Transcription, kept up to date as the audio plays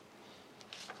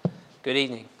Good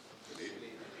evening.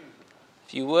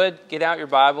 If you would, get out your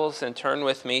Bibles and turn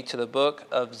with me to the book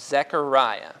of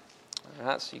Zechariah. All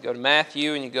right, so you go to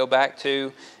Matthew and you go back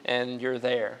to, and you're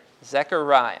there.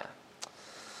 Zechariah.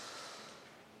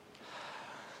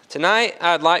 Tonight,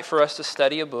 I'd like for us to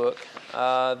study a book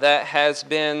that has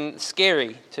been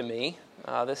scary to me.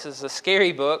 This is a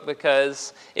scary book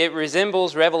because it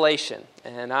resembles Revelation.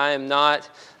 And I am not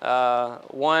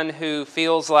one who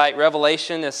feels like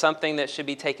Revelation is something that should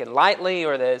be taken lightly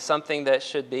or that it's something that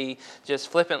should be just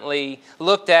flippantly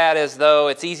looked at as though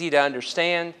it's easy to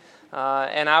understand.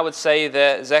 And I would say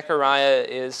that Zechariah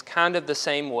is kind of the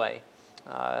same way.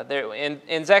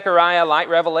 In Zechariah, like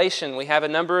Revelation, we have a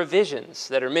number of visions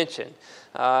that are mentioned.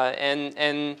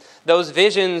 And those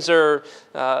visions are,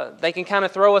 they can kind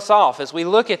of throw us off as we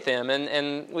look at them.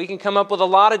 And we can come up with a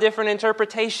lot of different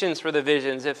interpretations for the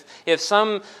visions if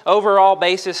some overall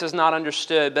basis is not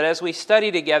understood. But as we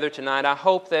study together tonight, I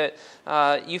hope that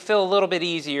you feel a little bit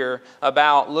easier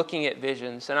about looking at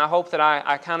visions. And I hope that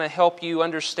I kind of help you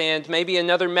understand maybe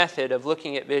another method of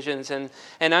looking at visions and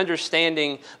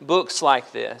understanding books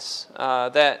like this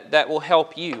that will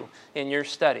help you in your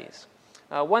studies.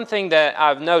 One thing that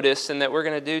I've noticed and that we're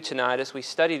going to do tonight as we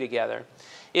study together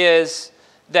is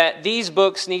that these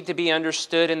books need to be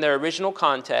understood in their original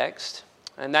context.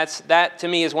 And that to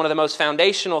me is one of the most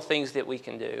foundational things that we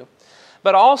can do.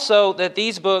 But also that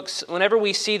these books, whenever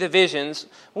we see the visions,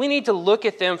 we need to look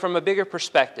at them from a bigger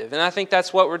perspective. And I think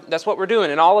that's what we're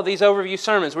doing in all of these overview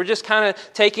sermons. We're just kind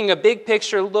of taking a big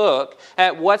picture look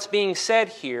at what's being said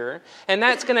here. And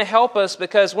that's going to help us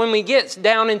because when we get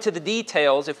down into the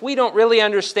details, if we don't really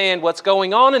understand what's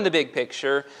going on in the big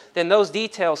picture, then those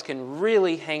details can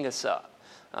really hang us up.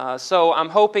 So I'm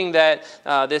hoping that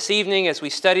this evening as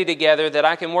we study together that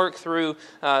I can work through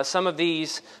some of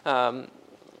these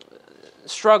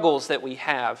struggles that we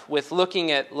have with looking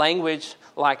at language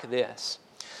like this.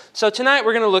 So tonight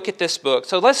we're going to look at this book.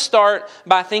 So let's start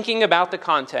by thinking about the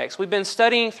context. We've been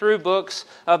studying through books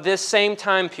of this same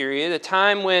time period, a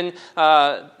time when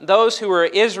those who were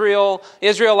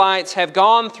Israelites have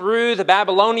gone through the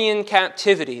Babylonian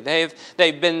captivity. They've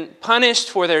been punished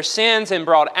for their sins and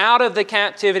brought out of the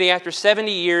captivity after 70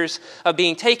 years of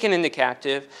being taken into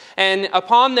captive. And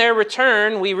upon their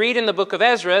return, we read in the book of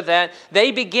Ezra that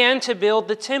they began to build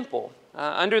the temple.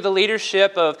 Under the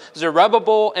leadership of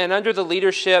Zerubbabel and under the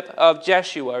leadership of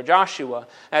Joshua,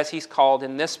 as he's called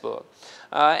in this book.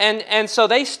 And so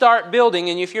they start building,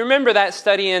 and if you remember that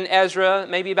study in Ezra,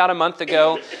 maybe about a month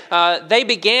ago, they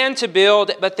began to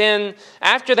build, but then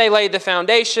after they laid the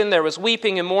foundation, there was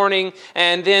weeping and mourning,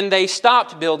 and then they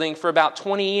stopped building for about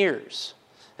 20 years.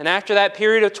 And after that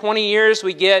period of 20 years,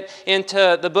 we get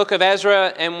into the book of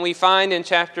Ezra, and we find in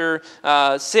chapter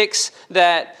 6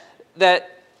 that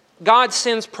God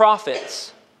sends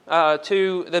prophets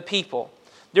to the people.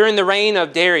 During the reign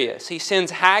of Darius, he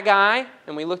sends Haggai,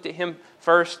 and we looked at him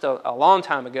first a long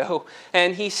time ago,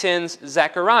 and he sends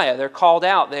Zechariah. They're called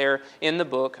out there in the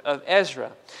book of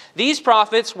Ezra. These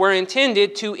prophets were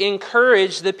intended to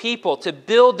encourage the people, to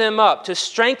build them up, to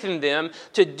strengthen them,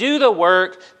 to do the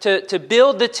work, to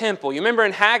build the temple. You remember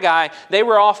in Haggai, they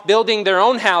were off building their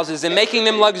own houses and making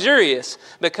them luxurious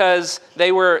because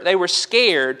they were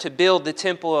scared to build the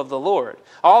temple of the Lord.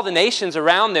 All the nations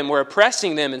around them were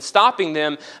oppressing them and stopping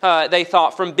them, they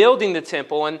thought, from building the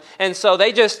temple. And so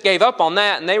they just gave up on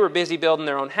that, and they were busy building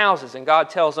their own houses. And God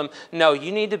tells them, no,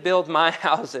 you need to build my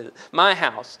house.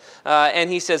 And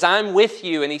he says, I'm with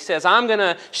you. And he says, I'm going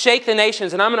to shake the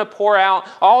nations, and I'm going to pour out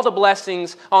all the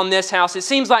blessings on this house. It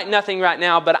seems like nothing right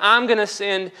now, but I'm going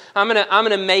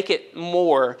to make it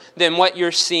more than what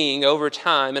you're seeing over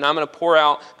time. And I'm going to pour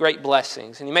out great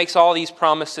blessings. And he makes all these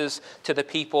promises to the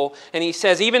people. And he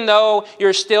says, even though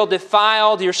you're still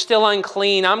defiled, you're still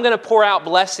unclean, I'm going to pour out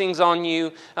blessings on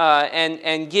you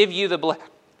and give you the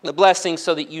blessings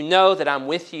so that you know that I'm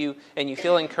with you and you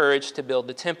feel encouraged to build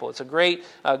the temple. It's a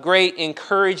great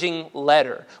encouraging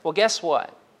letter. Well, guess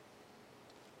what?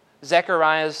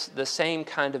 Zechariah's the same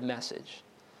kind of message.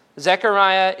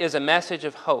 Zechariah is a message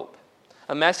of hope,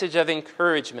 a message of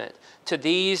encouragement to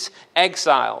these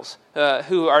exiles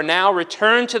who are now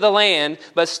returned to the land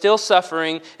but still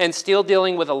suffering and still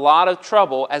dealing with a lot of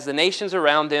trouble as the nations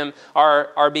around them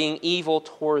are being evil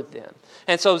toward them.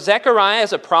 And so Zechariah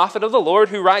is a prophet of the Lord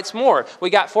who writes more.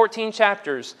 We got 14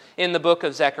 chapters in the book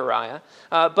of Zechariah,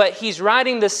 but he's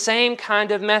writing the same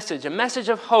kind of message, a message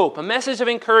of hope, a message of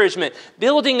encouragement,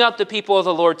 building up the people of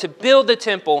the Lord to build the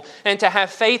temple and to have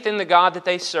faith in the God that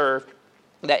they serve,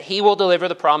 that he will deliver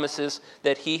the promises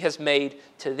that he has made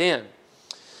to them.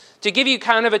 To give you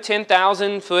kind of a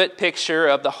 10,000-foot picture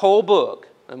of the whole book,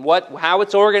 and how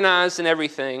it's organized and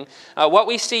everything, what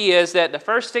we see is that the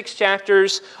first 6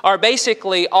 chapters are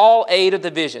basically all 8 of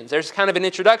the visions. There's kind of an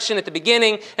introduction at the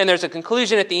beginning, and there's a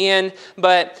conclusion at the end,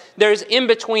 but there's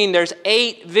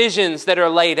 8 visions that are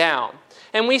laid out.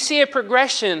 And we see a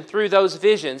progression through those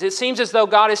visions. It seems as though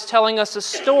God is telling us a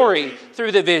story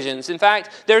through the visions. In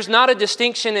fact, there's not a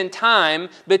distinction in time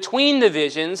between the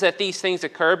visions that these things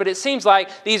occur, but it seems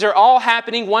like these are all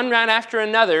happening one right after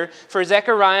another for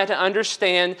Zechariah to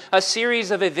understand a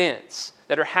series of events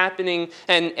that are happening,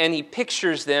 and he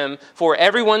pictures them for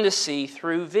everyone to see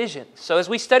through visions. So as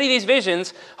we study these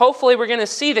visions, hopefully we're going to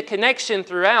see the connection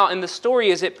throughout in the story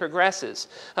as it progresses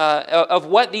of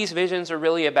what these visions are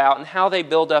really about and how they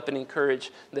build up and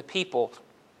encourage the people.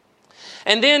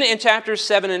 And then in chapters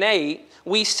 7 and 8,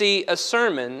 we see a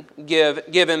sermon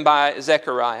given by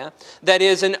Zechariah that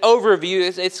is an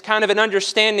overview. It's kind of an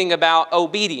understanding about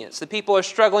obedience. The people are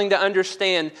struggling to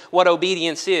understand what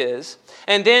obedience is.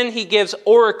 And then he gives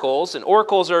oracles, and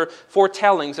oracles are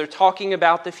foretellings. They're talking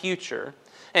about the future.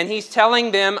 And he's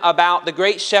telling them about the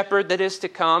great shepherd that is to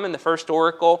come in the first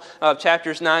oracle of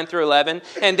chapters 9 through 11.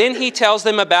 And then he tells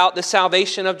them about the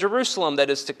salvation of Jerusalem that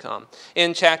is to come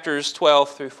in chapters 12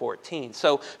 through 14.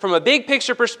 So from a big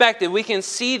picture perspective, we can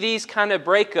see these kind of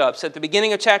breakups. At the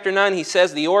beginning of chapter 9, he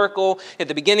says the oracle. At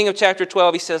the beginning of chapter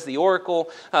 12, he says the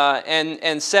oracle.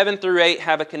 And 7 through 8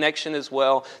 have a connection as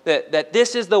well. That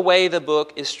this is the way the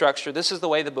book is structured. This is the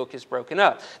way the book is broken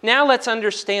up. Now let's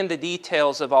understand the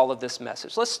details of all of this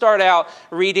message. Let's start out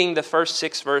reading the first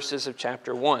 6 verses of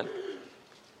chapter 1.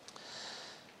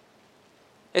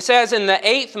 It says, "In the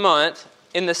 8th month,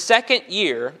 in the 2nd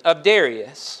year of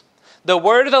Darius, the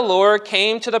word of the Lord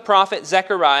came to the prophet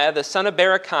Zechariah, the son of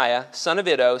Berechiah, son of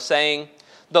Iddo, saying,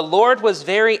 The Lord was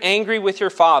very angry with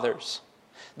your fathers.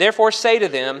 Therefore say to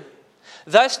them,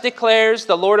 Thus declares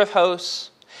the Lord of hosts,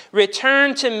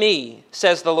 Return to me,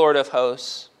 says the Lord of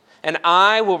hosts, and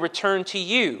I will return to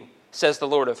you, says the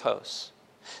Lord of hosts.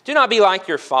 Do not be like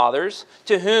your fathers,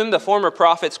 to whom the former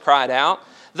prophets cried out,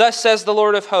 Thus says the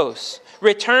Lord of hosts,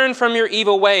 Return from your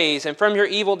evil ways and from your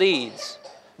evil deeds.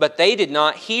 But they did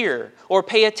not hear or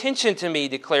pay attention to me,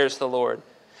 declares the Lord.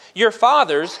 Your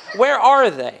fathers, where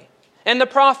are they? And the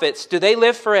prophets, do they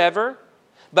live forever?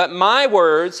 But my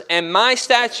words and my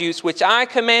statutes, which I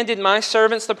commanded my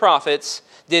servants the prophets,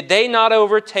 did they not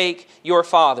overtake your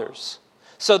fathers?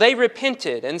 So they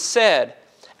repented and said,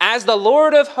 As the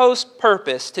Lord of hosts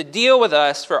purposed to deal with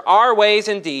us for our ways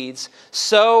and deeds,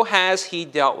 so has he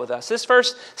dealt with us." This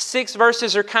first 6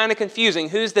 verses are kind of confusing.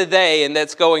 Who's the they and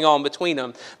that's going on between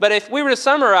them? But if we were to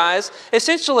summarize,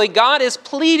 essentially God is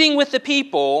pleading with the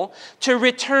people to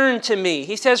return to me.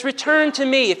 He says, return to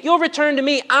me. If you'll return to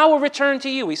me, I will return to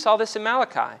you. We saw this in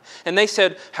Malachi. And they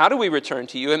said, how do we return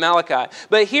to you in Malachi?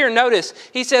 But here, notice,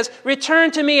 he says, return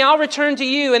to me, I'll return to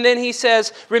you. And then he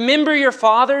says, remember your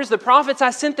fathers, the prophets I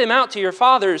sent them out to your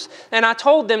fathers, and I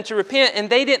told them to repent, and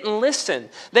they didn't listen.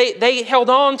 They held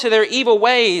on to their evil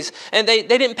ways, and they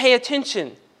didn't pay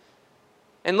attention.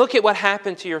 And look at what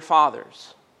happened to your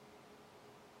fathers.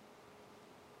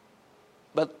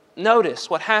 But notice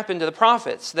what happened to the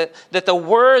prophets, that the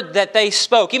word that they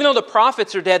spoke, even though the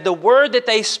prophets are dead, the word that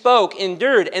they spoke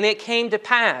endured, and it came to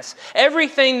pass.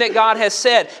 Everything that God has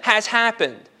said has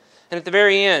happened. And at the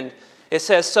very end, it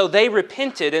says, so they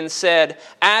repented and said,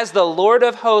 as the Lord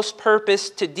of hosts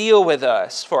purposed to deal with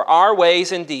us for our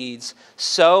ways and deeds,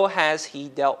 so has he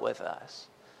dealt with us.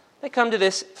 They come to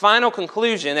this final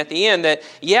conclusion at the end that,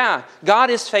 yeah, God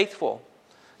is faithful.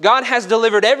 God has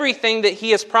delivered everything that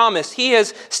he has promised. He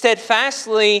has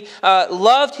steadfastly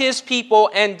loved his people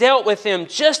and dealt with them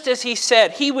just as he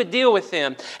said he would deal with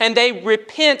them. And they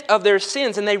repent of their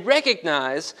sins and they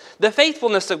recognize the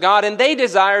faithfulness of God and they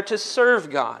desire to serve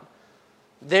God.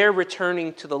 They're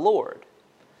returning to the Lord.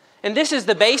 And this is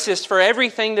the basis for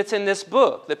everything that's in this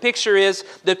book. The picture is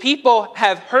the people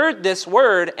have heard this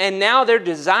word and now they're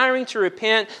desiring to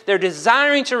repent. They're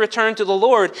desiring to return to the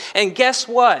Lord. And guess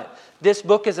what? This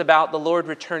book is about the Lord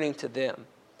returning to them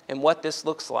and what this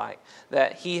looks like.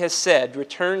 That he has said,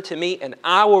 return to me and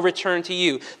I will return to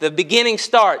you. The beginning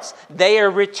starts, they are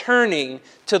returning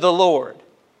to the Lord.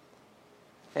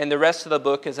 And the rest of the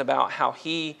book is about how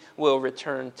he will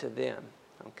return to them.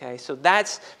 Okay, so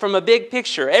that's from a big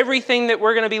picture. Everything that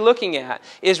we're going to be looking at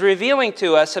is revealing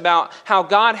to us about how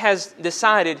God has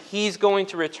decided he's going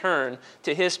to return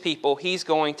to his people. He's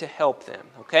going to help them.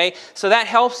 Okay, so that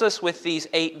helps us with these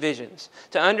 8 visions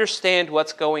to understand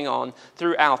what's going on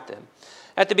throughout them.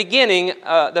 At the beginning,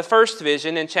 the first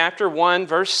vision in chapter 1,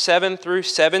 verse 7 through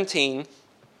 17,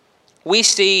 we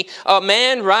see a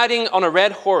man riding on a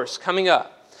red horse coming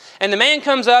up. And the man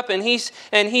comes up and he's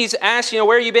asked,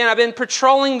 where have you been? I've been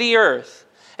patrolling the earth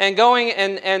and going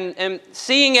and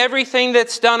seeing everything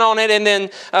that's done on it. And then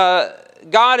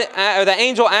the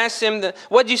angel asks him,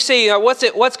 what did you see?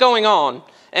 What's going on?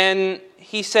 And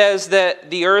he says that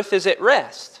the earth is at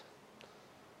rest.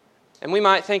 And we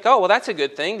might think, oh, well, that's a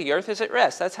good thing. The earth is at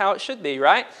rest. That's how it should be,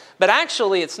 right? But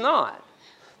actually, it's not.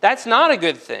 That's not a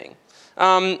good thing.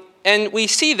 And we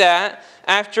see that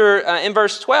after, in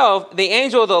verse 12, the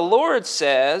angel of the Lord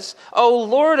says, O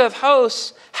Lord of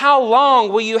hosts, how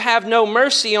long will you have no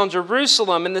mercy on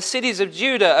Jerusalem and the cities of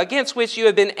Judah, against which you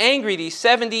have been angry these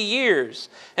 70 years?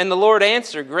 And the Lord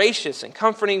answered gracious and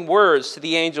comforting words to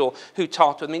the angel who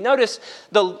talked with me. Notice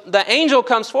the angel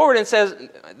comes forward and says,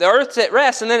 the earth's at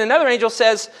rest. And then another angel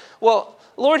says, well,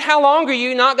 Lord, how long are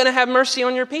you not going to have mercy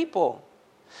on your people?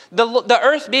 The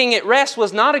earth being at rest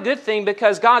was not a good thing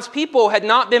because God's people had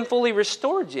not been fully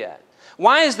restored yet.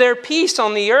 Why is there peace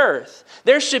on the earth?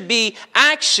 There should be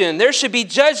action. There should be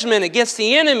judgment against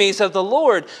the enemies of the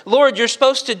Lord. Lord, you're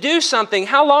supposed to do something.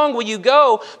 How long will you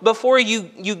go before you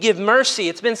give mercy?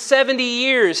 It's been 70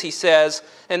 years, he says,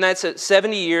 and that's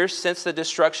 70 years since the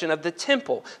destruction of the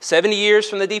temple. 70 years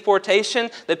from the deportation,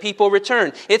 the people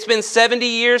returned. It's been 70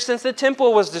 years since the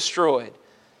temple was destroyed.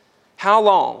 How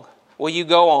long will you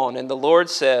go on? And the Lord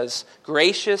says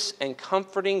gracious and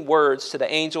comforting words to the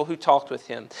angel who talked with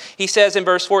him. He says in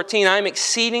verse 14, I am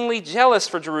exceedingly jealous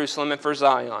for Jerusalem and for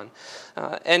Zion.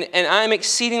 And I am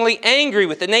exceedingly angry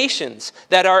with the nations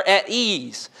that are at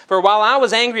ease. For while I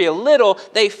was angry a little,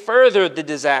 they furthered the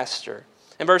disaster.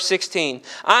 In verse 16,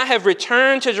 I have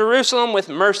returned to Jerusalem with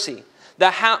mercy.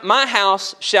 My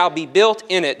house shall be built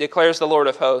in it, declares the Lord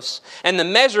of hosts, and the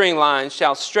measuring line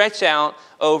shall stretch out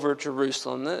over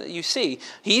Jerusalem. You see,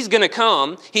 he's going to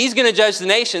come, he's going to judge the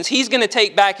nations, he's going to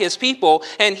take back his people,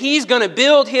 and he's going to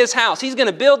build his house. He's going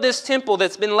to build this temple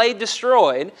that's been laid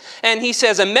destroyed, and he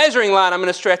says, a measuring line I'm going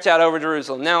to stretch out over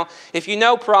Jerusalem. Now, if you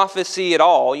know prophecy at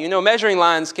all, you know measuring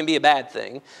lines can be a bad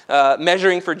thing,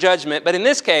 measuring for judgment, but in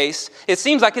this case, it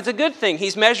seems like it's a good thing.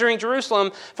 He's measuring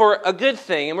Jerusalem for a good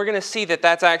thing, and we're going to see that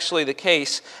that's actually the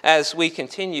case as we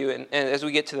continue and as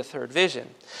we get to the third vision.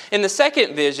 In the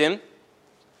second vision,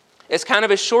 it's kind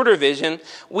of a shorter vision.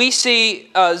 We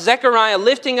see Zechariah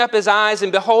lifting up his eyes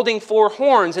and beholding 4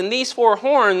 horns. And these 4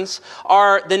 horns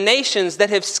are the nations that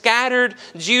have scattered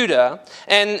Judah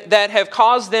and that have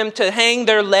caused them to hang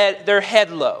their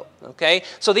head low. Okay?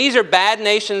 So these are bad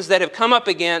nations that have come up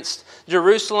against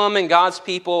Jerusalem and God's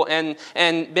people and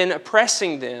been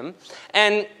oppressing them.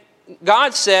 And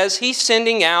God says he's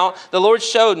sending out, the Lord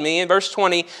showed me in verse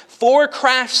 20, 4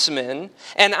 craftsmen.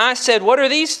 And I said, what are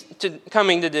these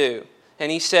coming to do?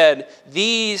 And he said,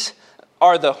 these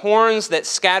are the horns that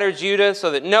scattered Judah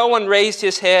so that no one raised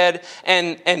his head.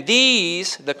 And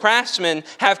these, the craftsmen,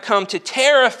 have come to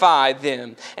terrify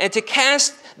them and to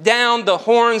cast down the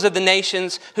horns of the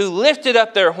nations who lifted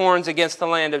up their horns against the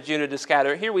land of Judah to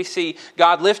scatter. Here we see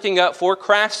God lifting up 4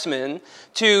 craftsmen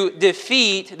to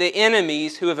defeat the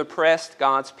enemies who have oppressed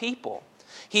God's people.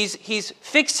 He's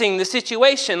fixing the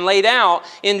situation laid out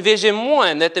in Vision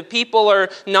 1, that the people are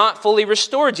not fully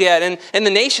restored yet, and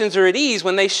the nations are at ease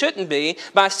when they shouldn't be.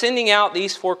 By sending out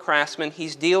these 4 craftsmen,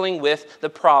 he's dealing with the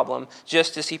problem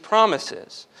just as he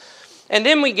promises. And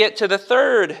then we get to the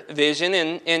third vision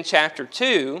in chapter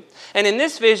 2. And in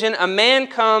this vision, a man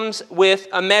comes with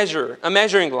a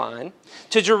measuring line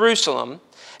to Jerusalem.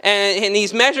 And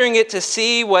he's measuring it to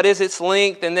see what is its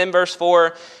length. And then verse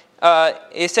 4,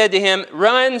 it said to him,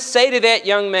 run, say to that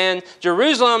young man,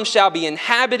 Jerusalem shall be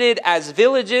inhabited as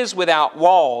villages without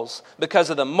walls because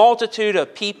of the multitude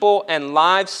of people and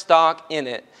livestock in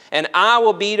it. And I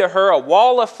will be to her a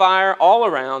wall of fire all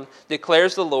around,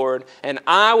 declares the Lord, and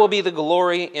I will be the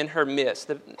glory in her midst.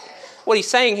 What he's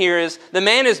saying here is the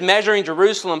man is measuring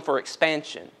Jerusalem for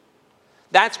expansion.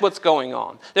 That's what's going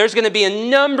on. There's going to be a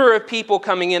number of people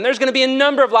coming in. There's going to be a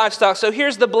number of livestock. So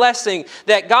here's the blessing,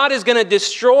 that God is going to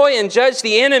destroy and judge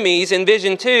the enemies in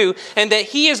Vision 2, and that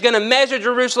he is going to measure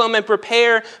Jerusalem and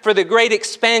prepare for the great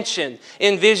expansion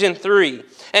in Vision 3.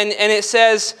 And it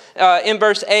says in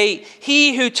verse 8,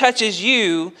 he who touches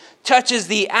you touches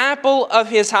the apple of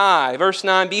his eye. Verse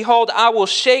 9, behold, I will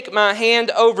shake my hand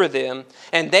over them,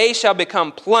 and they shall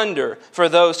become plunder for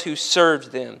those who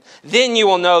served them. Then you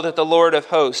will know that the Lord of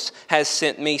hosts has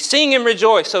sent me. Sing and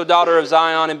rejoice, O daughter of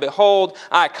Zion, and behold,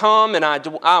 I come and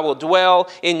I will dwell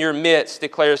in your midst,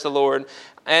 declares the Lord.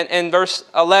 And verse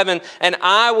 11, and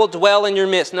I will dwell in your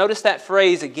midst. Notice that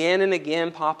phrase again and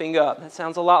again popping up. That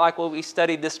sounds a lot like what we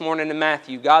studied this morning in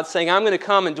Matthew. God's saying, I'm going to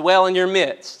come and dwell in your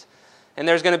midst. And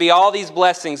there's going to be all these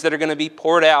blessings that are going to be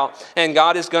poured out. And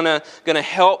God is going to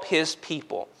help his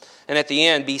people. And at the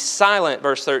end, be silent,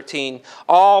 verse 13,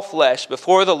 all flesh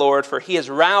before the Lord, for he has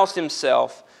roused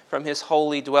himself from his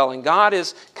holy dwelling. God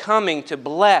is coming to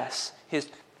bless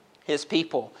his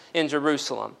people in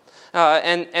Jerusalem.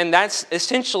 And that's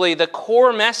essentially the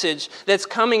core message that's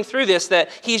coming through this,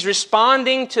 that he's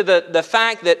responding to the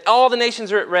fact that all the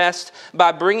nations are at rest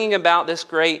by bringing about this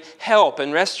great help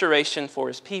and restoration for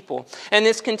his people. And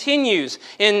this continues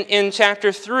in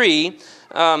chapter 3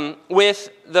 with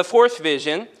the fourth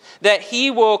vision, that he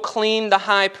will clean the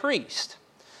high priest,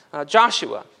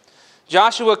 Joshua.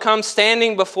 Joshua comes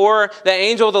standing before the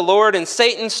angel of the Lord, and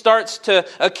Satan starts to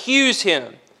accuse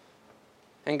him.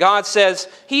 And God says,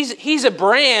 he's a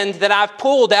brand that I've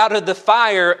pulled out of the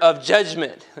fire of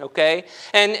judgment, okay?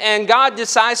 And God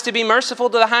decides to be merciful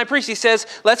to the high priest. He says,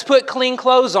 let's put clean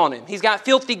clothes on him. He's got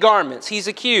filthy garments. He's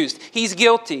accused. He's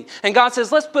guilty. And God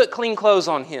says, let's put clean clothes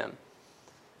on him.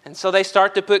 And so they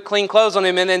start to put clean clothes on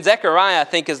him. And then Zechariah, I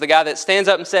think, is the guy that stands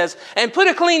up and says, and put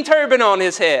a clean turban on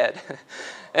his head.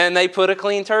 And they put a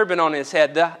clean turban on his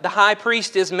head. The high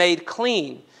priest is made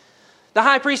clean. The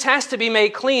high priest has to be made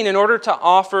clean in order to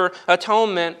offer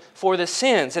atonement for the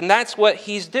sins. And that's what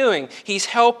he's doing. He's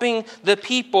helping the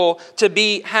people to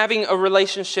be having a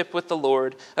relationship with the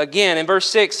Lord. Again, in verse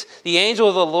 6, the angel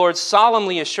of the Lord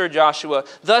solemnly assured Joshua,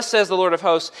 thus says the Lord of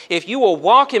hosts, if you will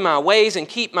walk in my ways and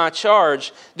keep my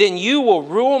charge, then you will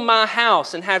rule my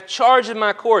house and have charge of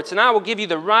my courts, and I will give you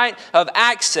the right of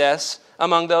access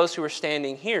among those who are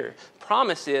standing here.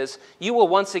 Promise is, you will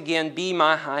once again be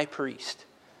my high priest.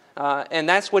 And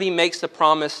that's what he makes the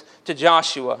promise to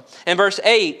Joshua. In verse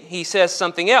 8, he says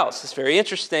something else. It's very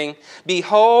interesting.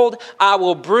 Behold, I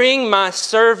will bring my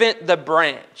servant the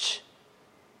branch.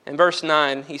 In verse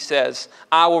 9, he says,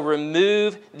 I will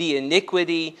remove the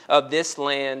iniquity of this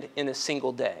land in a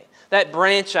single day. That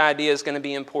branch idea is going to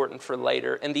be important for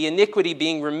later. And the iniquity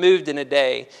being removed in a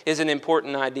day is an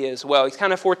important idea as well. He's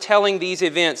kind of foretelling these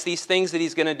events, these things that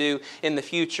he's going to do in the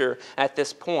future at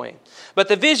this point. But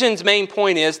the vision's main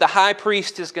point is the high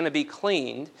priest is going to be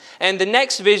cleaned. And the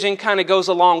next vision kind of goes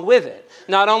along with it.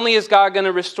 Not only is God going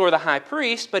to restore the high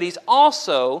priest, but he's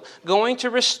also going to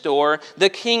restore the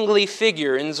kingly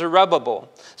figure in Zerubbabel.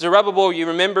 Zerubbabel, you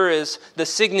remember, is the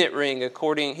signet ring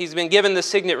he's been given the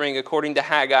signet ring according to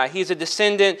Haggai. He's a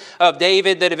descendant of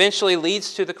David that eventually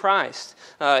leads to the Christ.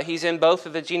 He's in both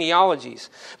of the genealogies.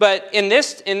 But in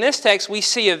this text, we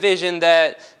see a vision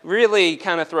that really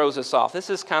kind of throws us off. This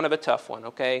is kind of a tough one,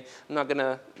 okay? I'm not going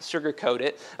to sugarcoat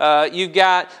it. You've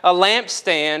got a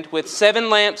lampstand with 7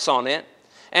 lamps on it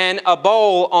and a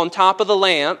bowl on top of the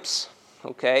lamps,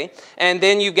 okay? And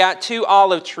then you've got 2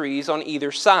 olive trees on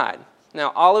either side.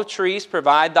 Now, olive trees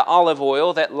provide the olive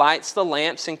oil that lights the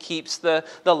lamps and keeps the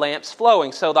lamps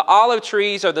flowing. So the olive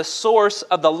trees are the source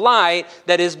of the light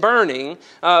that is burning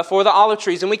for the olive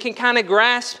trees. And we can kind of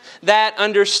grasp that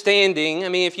understanding. I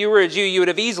mean, if you were a Jew, you would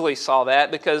have easily saw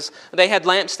that because they had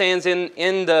lampstands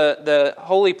in the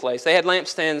holy place. They had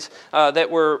lampstands that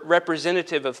were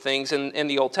representative of things in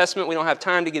the Old Testament. We don't have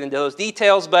time to get into those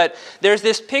details, but there's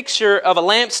this picture of a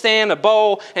lampstand, a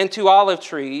bowl, and 2 olive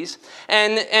trees.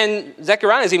 And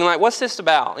Zechariah is even like, what's this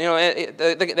about? You know,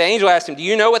 the angel asked him, do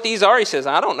you know what these are? He says,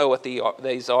 I don't know what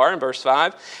these are, in verse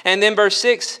 5. And then verse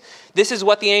 6, this is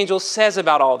what the angel says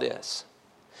about all this.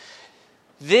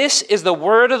 This is the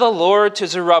word of the Lord to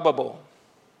Zerubbabel,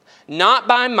 not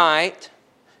by might,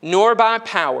 nor by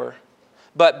power,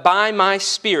 but by my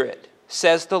spirit,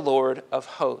 says the Lord of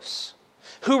hosts.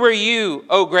 Who are you,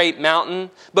 O great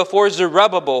mountain? Before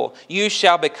Zerubbabel you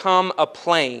shall become a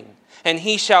plain, and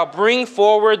he shall bring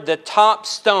forward the top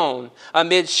stone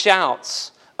amid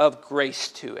shouts of grace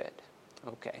to it.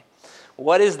 Okay,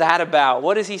 what is that about?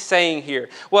 What is he saying here?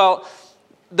 Well,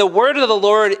 the word of the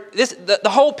Lord,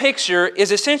 the whole picture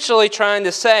is essentially trying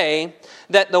to say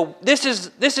that this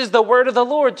is the word of the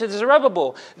Lord to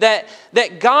Zerubbabel, that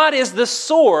God is the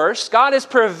source, God is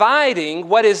providing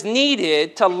what is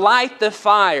needed to light the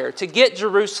fire, to get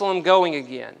Jerusalem going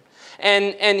again.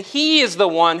 And he is the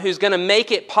one who's going to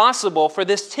make it possible for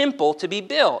this temple to be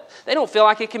built. They don't feel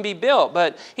like it can be built,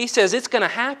 but he says it's going to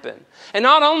happen. And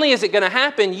not only is it going to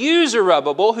happen, you,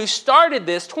 Zerubbabel, who started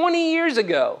this 20 years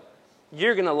ago,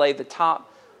 you're going to lay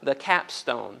the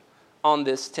capstone on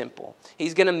this temple.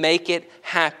 He's going to make it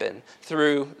happen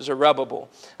through Zerubbabel.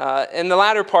 In the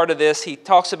latter part of this, he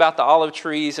talks about the olive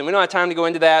trees, and we don't have time to go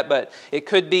into that, but it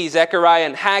could be Zechariah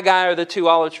and Haggai are the 2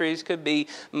 olive trees. It could be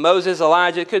Moses,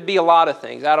 Elijah. It could be a lot of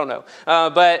things. I don't know.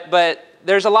 But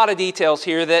there's a lot of details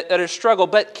here that are struggle.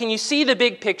 But can you see the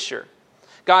big picture?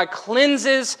 God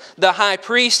cleanses the high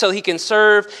priest so he can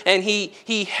serve, and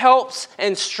he helps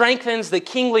and strengthens the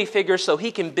kingly figure so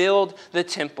he can build the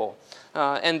temple.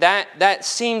 And that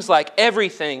seems like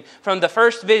everything from the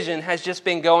first vision has just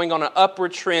been going on an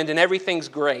upward trend and everything's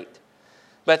great.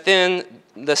 But then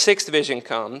the sixth vision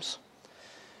comes.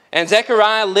 And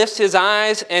Zechariah lifts his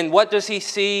eyes, and what does he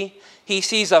see? He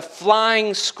sees a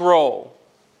flying scroll.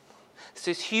 It's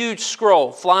this huge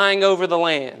scroll flying over the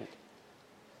land.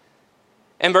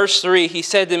 And verse 3, he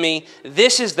said to me,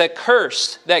 "This is the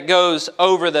curse that goes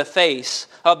over the face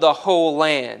of the whole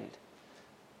land."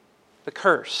 The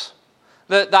curse.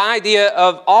 The idea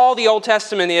of all the Old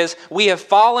Testament is we have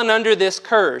fallen under this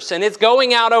curse, and it's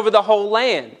going out over the whole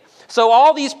land. So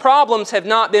all these problems have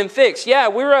not been fixed. Yeah,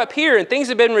 we're up here and things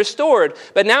have been restored,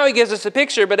 but now he gives us a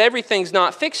picture, but everything's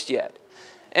not fixed yet.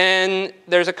 And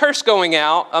there's a curse going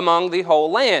out among the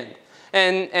whole land.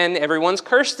 And everyone's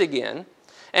cursed again.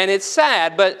 And it's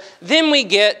sad, but then we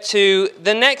get to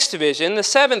the next vision, the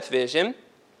seventh vision.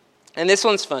 And this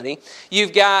one's funny.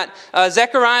 You've got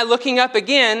Zechariah looking up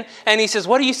again, and he says,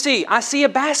 "What do you see?" "I see a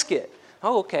basket."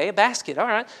 "Oh, okay, a basket, all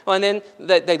right." Well, and then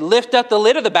they lift up the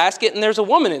lid of the basket, and there's a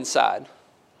woman inside.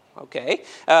 Okay.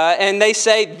 And they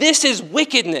say, "This is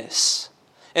wickedness."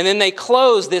 And then they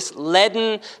close this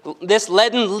leaden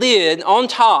lid on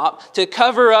top to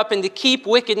cover up and to keep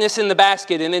wickedness in the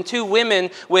basket. And then two women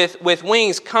with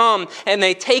wings come and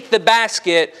they take the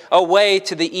basket away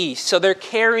to the east. So they're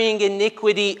carrying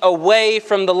iniquity away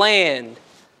from the land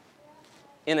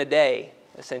in a day,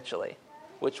 essentially,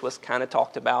 which was kind of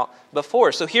talked about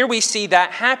before. So here we see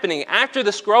that happening. After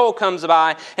the scroll comes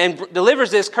by and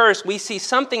delivers this curse, we see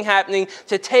something happening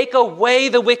to take away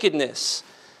the wickedness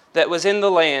that was in the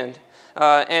land,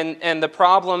 and the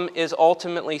problem is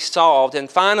ultimately solved. And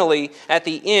finally, at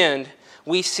the end,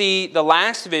 we see the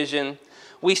last vision.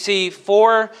 We see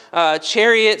 4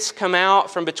 chariots come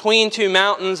out from between 2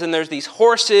 mountains, and there's these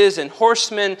horses and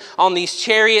horsemen on these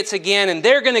chariots again, and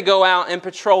they're going to go out and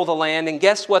patrol the land. And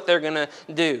guess what they're going to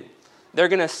do? They're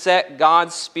going to set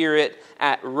God's Spirit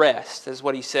at rest, is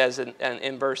what he says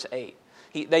in verse 8.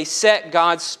 They set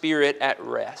God's Spirit at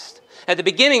rest. At the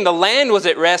beginning, the land was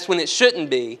at rest when it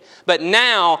shouldn't be. But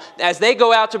now, as they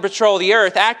go out to patrol the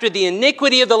earth, after the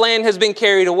iniquity of the land has been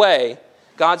carried away,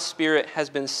 God's Spirit has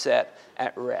been set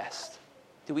at rest.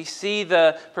 Do we see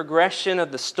the progression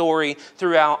of the story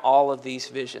throughout all of these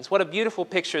visions? What a beautiful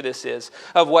picture this is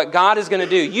of what God is going to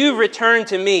do. You return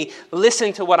to me.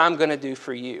 Listen to what I'm going to do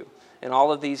for you. In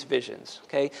all of these visions,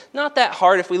 okay? Not that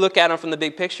hard if we look at them from the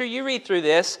big picture. You read through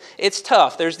this, it's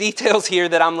tough. There's details here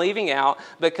that I'm leaving out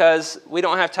because we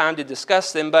don't have time to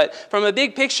discuss them. But from a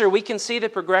big picture, we can see the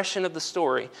progression of the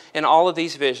story in all of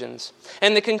these visions.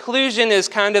 And the conclusion is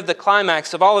kind of the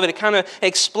climax of all of it. It kind of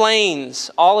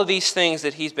explains all of these things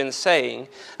that he's been saying.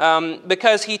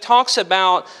 Because he talks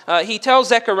about, he tells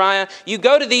Zechariah, you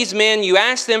go to these men, you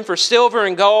ask them for silver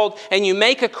and gold, and you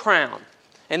make a crown.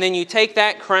 And then you take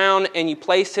that crown and you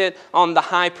place it on the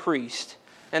high priest.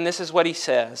 And this is what he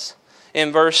says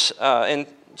in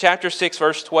chapter 6,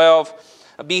 verse 12.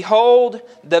 Behold,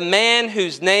 the man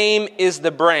whose name is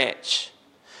the branch.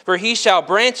 For he shall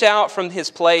branch out from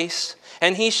his place,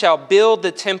 and he shall build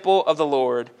the temple of the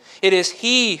Lord. It is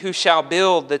he who shall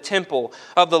build the temple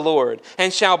of the Lord,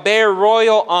 and shall bear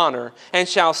royal honor, and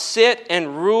shall sit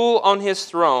and rule on his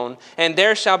throne, and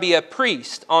there shall be a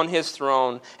priest on his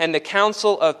throne, and the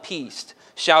council of peace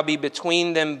shall be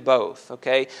between them both.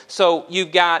 Okay, so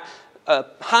you've got a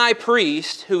high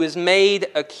priest who is made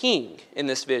a king in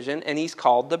this vision, and he's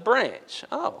called the branch.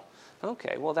 Oh.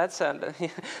 Okay, well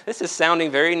this is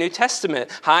sounding very New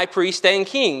Testament. High priest and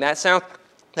king. That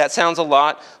sounds a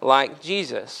lot like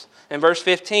Jesus. In verse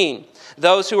 15,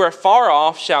 those who are far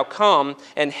off shall come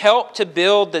and help to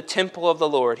build the temple of the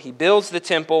Lord. He builds the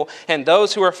temple, and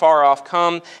those who are far off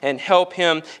come and help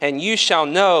him. And you shall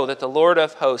know that the Lord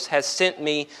of hosts has sent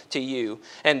me to you.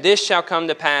 And this shall come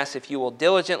to pass if you will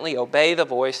diligently obey the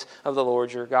voice of the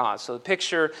Lord your God. So the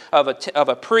picture of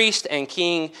a priest and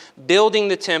king building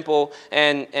the temple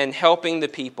and helping the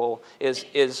people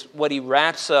is what he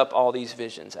wraps up all these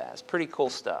visions as. Pretty cool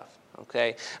stuff.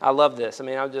 Okay, I love this. I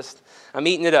mean, I'm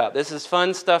eating it up. This is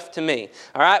fun stuff to me.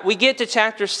 All right, we get to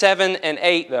chapter 7 and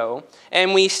 8, though,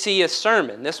 and we see a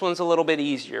sermon. This one's a little bit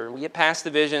easier. We get past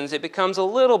the visions. It becomes a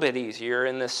little bit easier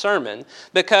in this sermon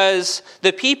because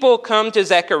the people come to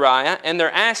Zechariah, and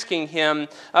they're asking him,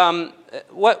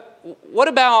 what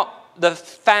about the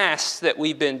fast that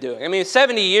we've been doing? I mean,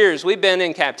 70 years we've been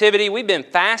in captivity. We've been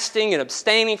fasting and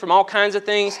abstaining from all kinds of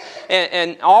things.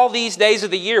 And all these days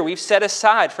of the year we've set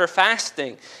aside for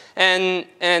fasting.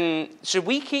 And should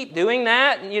we keep doing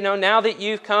that, now that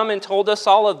you've come and told us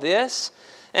all of this?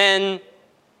 And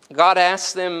God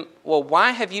asks them, well,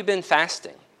 why have you been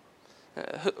fasting?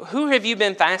 Who have you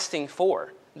been fasting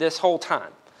for? this whole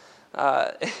time?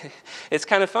 It's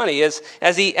kind of funny. As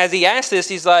he asked this,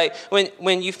 he's like,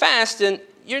 when you fast, and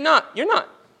you're not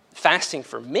fasting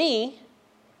for me.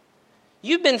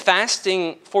 You've been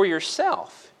fasting for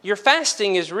yourself. Your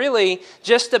fasting is really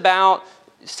just about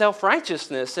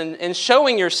self-righteousness and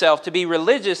showing yourself to be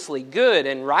religiously good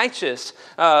and righteous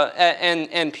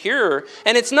and pure.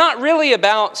 And it's not really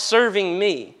about serving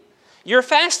me. Your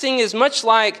fasting is much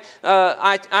like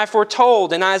I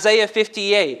foretold in Isaiah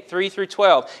 58, 3 through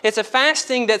 12. It's a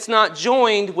fasting that's not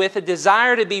joined with a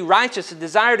desire to be righteous, a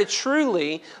desire to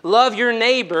truly love your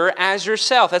neighbor as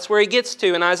yourself. That's where he gets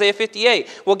to in Isaiah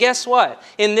 58. Well, guess what?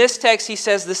 In this text, he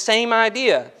says the same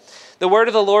idea. The word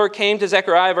of the Lord came to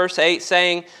Zechariah, verse 8,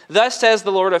 saying, "Thus says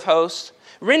the Lord of hosts,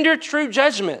 render true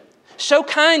judgment. Show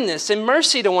kindness and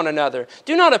mercy to one another.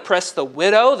 Do not oppress the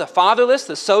widow, the fatherless,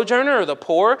 the sojourner, or the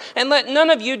poor, and let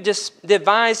none of you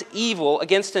devise evil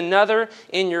against another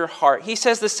in your heart." He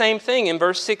says the same thing in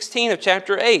verse 16 of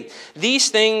chapter 8.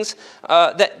 These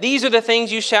are the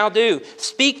things you shall do.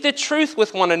 Speak the truth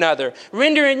with one another.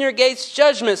 Render in your gates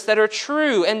judgments that are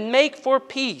true, and make for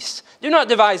peace. Do not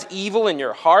devise evil in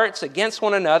your hearts against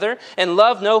one another, and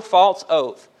love no false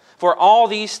oath. For all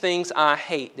these things I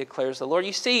hate, declares the Lord.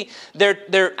 You see,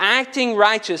 they're acting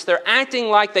righteous. They're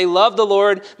acting like they love the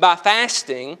Lord by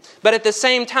fasting, but at the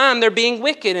same time, they're being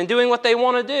wicked and doing what they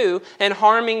want to do and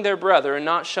harming their brother and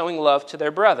not showing love to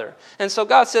their brother. And so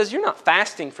God says, you're not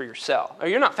fasting for yourself, or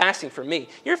you're not fasting for me.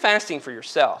 You're fasting for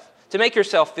yourself to make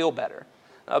yourself feel better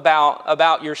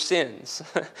about your sins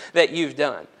that you've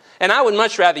done. And I would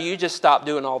much rather you just stop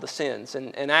doing all the sins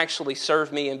and actually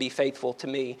serve me and be faithful to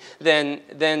me than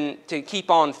to keep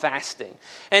on fasting.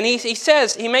 And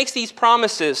he makes these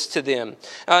promises to them.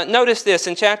 Notice this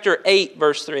in chapter 8,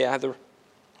 verse 3. I have the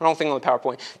wrong thing on the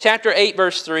PowerPoint. Chapter 8,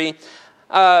 verse 3.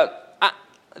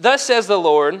 Thus says the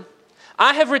Lord,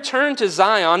 I have returned to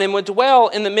Zion and will dwell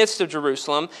in the midst of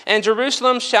Jerusalem, and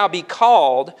Jerusalem shall be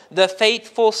called the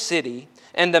faithful city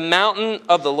and the mountain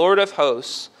of the Lord of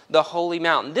hosts, the holy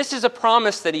mountain. This is a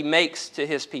promise that he makes to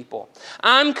his people.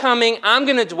 I'm coming, I'm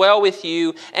going to dwell with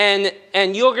you, and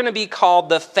you're going to be called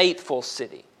the faithful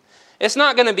city. It's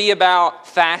not going to be about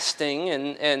fasting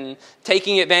and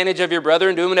taking advantage of your brother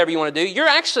and doing whatever you want to do. You're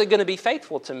actually going to be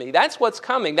faithful to me. That's what's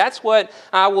coming. That's what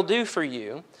I will do for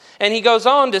you. And he goes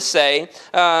on to say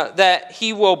that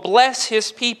he will bless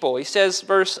his people. He says,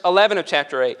 verse 11 of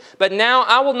chapter 8, "But now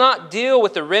I will not deal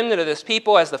with the remnant of this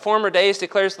people as the former days,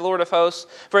 declares the Lord of hosts,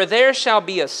 for there shall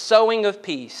be a sowing of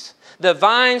peace. The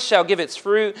vine shall give its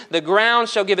fruit, the ground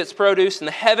shall give its produce, and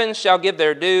the heavens shall give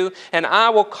their due. And I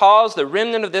will cause the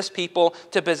remnant of this people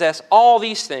to possess all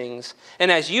these things.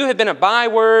 And as you have been a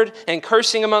byword and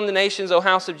cursing among the nations, O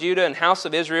house of Judah and house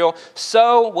of Israel,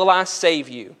 so will I save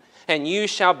you, and you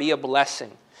shall be a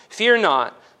blessing. Fear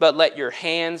not, but let your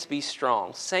hands be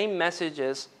strong." Same message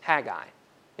as Haggai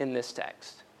in this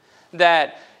text.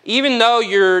 That even though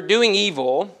you're doing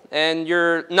evil and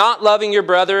you're not loving your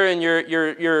brother and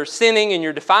you're sinning and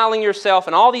you're defiling yourself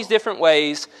in all these different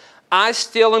ways, I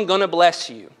still am going to bless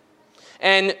you.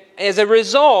 And as a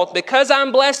result, because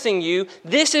I'm blessing you,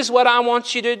 this is what I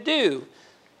want you to do.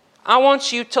 I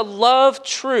want you to love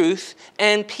truth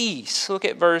and peace. Look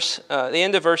at the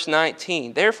end of verse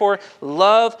 19. Therefore,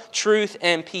 love truth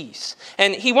and peace.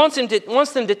 And he wants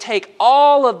them to take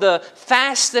all of the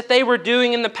fasts that they were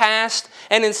doing in the past,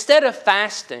 and instead of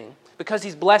fasting, because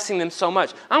he's blessing them so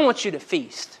much, I want you to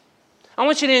feast. I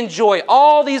want you to enjoy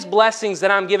all these blessings that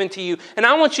I'm giving to you. And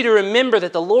I want you to remember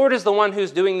that the Lord is the one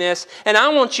who's doing this. And I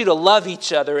want you to love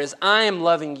each other as I am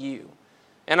loving you.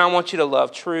 And I want you to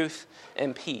love truth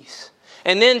and peace.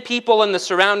 And then people in the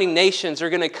surrounding nations are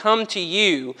going to come to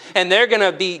you, and they're going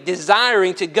to be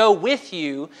desiring to go with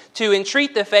you to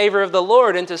entreat the favor of the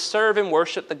Lord and to serve and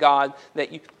worship the God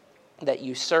that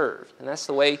you serve. And that's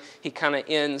the way he kind of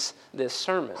ends this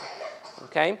sermon.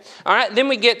 Okay? All right, then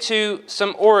we get to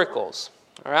some oracles.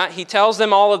 All right, he tells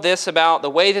them all of this about the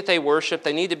way that they worship.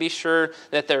 They need to be sure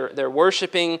that they're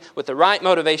worshiping with the right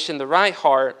motivation, the right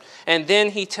heart. And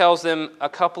then he tells them a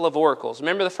couple of oracles.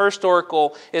 Remember, the first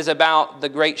oracle is about the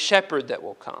great shepherd that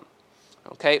will come.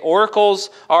 Okay, oracles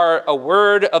are a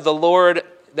word of the Lord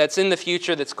that's in the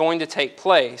future that's going to take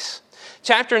place.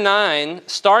 Chapter 9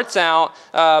 starts out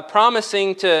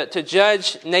promising to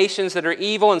judge nations that are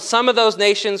evil, and some of those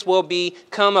nations will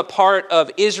become a part of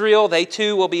Israel. They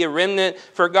too will be a remnant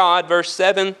for God, verse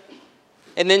 7.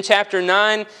 And then chapter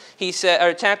 9,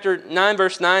 chapter 9,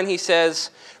 verse 9, he says,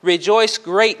 "Rejoice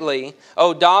greatly,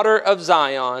 O daughter of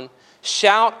Zion.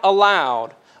 Shout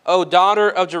aloud, O daughter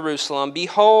of Jerusalem,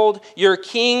 behold, your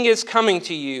king is coming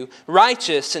to you.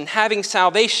 Righteous and having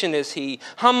salvation is he,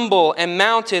 humble and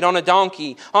mounted on a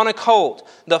donkey, on a colt,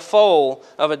 the foal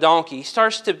of a donkey. He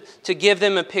starts to give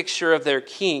them a picture of their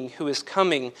king who is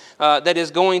coming, that is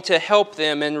going to help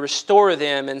them and restore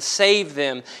them and save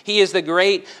them. He is the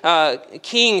great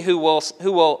king who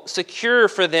will secure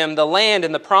for them the land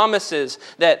and the promises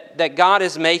that God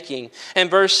is making.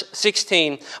 And verse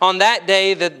 16, on that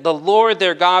day that the Lord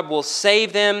their God will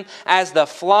save them as the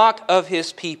flock of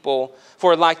his people.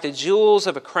 For like the jewels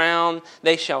of a crown,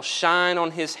 they shall shine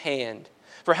on his hand.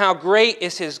 For how great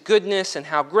is his goodness and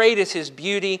how great is his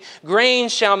beauty. Grain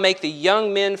shall make the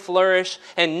young men flourish,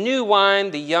 and new wine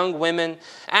the young women.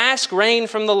 Ask rain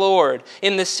from the Lord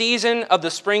in the season of the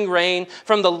spring rain,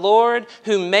 from the Lord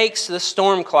who makes the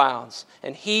storm clouds.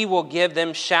 And he will give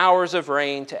them showers of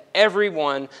rain to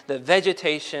everyone, the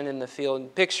vegetation in the field. The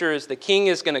picture is the king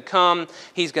is going to come.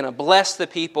 He's going to bless the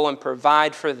people and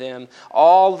provide for them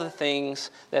all the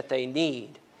things that they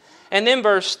need. And then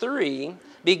verse 3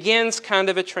 begins kind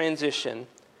of a transition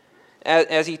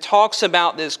as he talks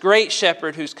about this great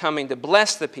shepherd who's coming to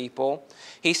bless the people.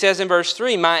 He says in verse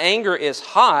 3, my anger is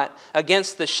hot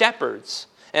against the shepherds,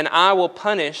 and I will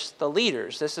punish the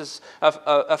leaders. This is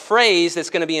a phrase that's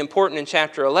going to be important in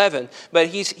chapter 11. But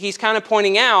he's kind of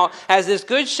pointing out, as this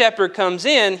good shepherd comes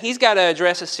in, he's got to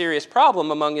address a serious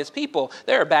problem among his people.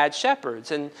 There are bad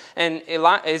shepherds. And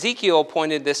Ezekiel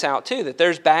pointed this out too, that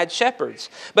there's bad shepherds.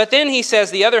 But then he says,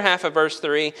 the other half of verse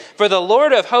 3, for the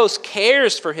Lord of hosts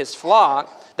cares for his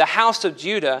flock, the house of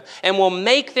Judah, and will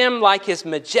make them like his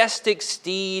majestic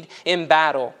steed in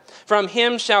battle. From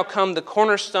him shall come the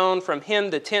cornerstone, from him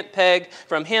the tent peg,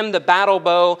 from him the battle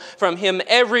bow, from him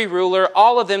every ruler,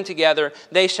 all of them together.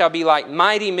 They shall be like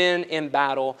mighty men in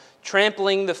battle,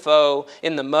 trampling the foe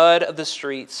in the mud of the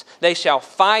streets. They shall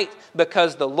fight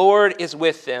because the Lord is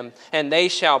with them, and they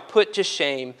shall put to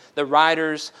shame the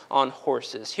riders on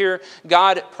horses. Here,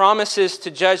 God promises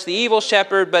to judge the evil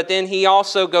shepherd, but then he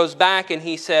also goes back and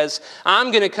he says,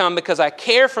 I'm going to come because I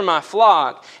care for my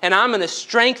flock, and I'm going to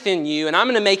strengthen you, and I'm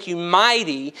going to make you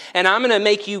mighty, and I'm going to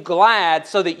make you glad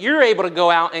so that you're able to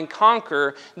go out and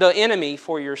conquer the enemy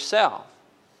for yourself.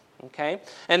 Okay?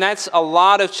 And that's a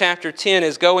lot of chapter 10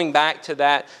 is going back to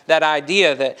that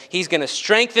idea that he's going to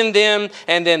strengthen them,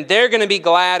 and then they're going to be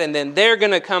glad, and then they're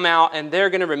going to come out and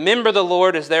they're going to remember the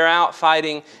Lord as they're out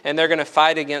fighting, and they're going to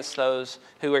fight against those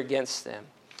who are against them.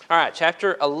 All right,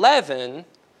 chapter 11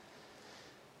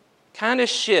 kind of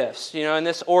shifts, in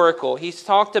this oracle. He's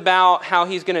talked about how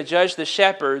he's going to judge the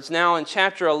shepherds. Now in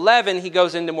chapter 11, he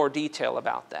goes into more detail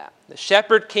about that. The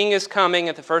shepherd king is coming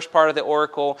at the first part of the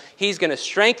oracle. He's going to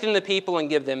strengthen the people and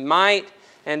give them might.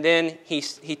 And then he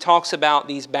talks about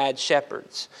these bad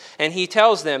shepherds. And he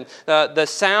tells them the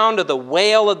sound of the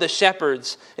wail of the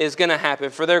shepherds is going to happen,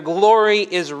 for their glory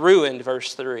is ruined,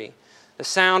 verse 3. The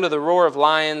sound of the roar of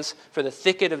lions, for the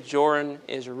thicket of Joran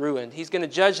is ruined. He's going to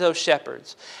judge those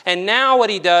shepherds. And now what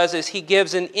he does is he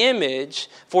gives an image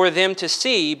for them to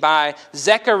see by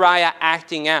Zechariah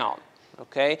acting out.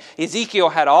 Okay? Ezekiel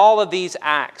had all of these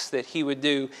acts that he would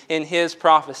do in his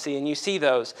prophecy, and you see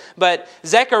those. But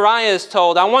Zechariah is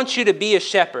told, I want you to be a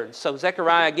shepherd. So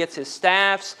Zechariah gets his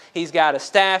staffs. He's got a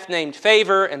staff named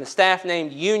Favor and a staff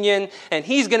named Union, and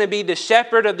he's going to be the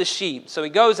shepherd of the sheep. So he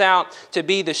goes out to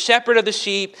be the shepherd of the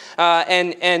sheep,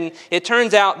 and it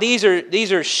turns out these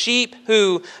are sheep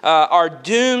who are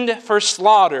doomed for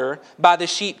slaughter by the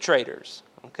sheep traders.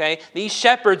 Okay? These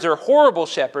shepherds are horrible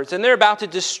shepherds, and they're about to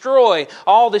destroy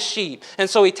all the sheep. And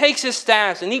so he takes his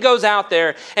staffs and he goes out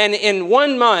there, and in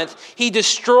 1 month he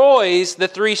destroys the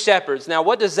 3 shepherds. Now,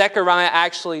 what does Zechariah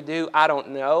actually do? I don't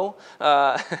know.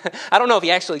 I don't know if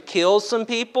he actually kills some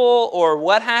people or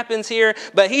what happens here,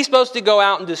 but he's supposed to go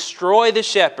out and destroy the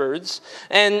shepherds.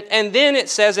 And then it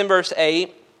says in verse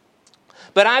 8,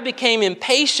 but I became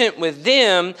impatient with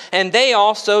them, and they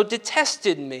also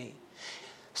detested me.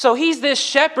 So he's this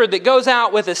shepherd that goes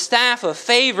out with a staff of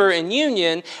favor and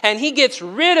union, and he gets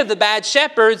rid of the bad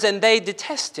shepherds, and they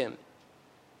detest him.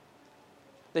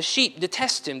 The sheep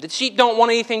detest him. The sheep don't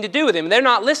want anything to do with him. They're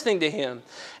not listening to him.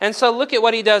 And so look at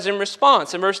what he does in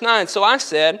response. In verse 9, so I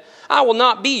said, I will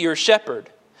not be your shepherd.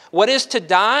 What is to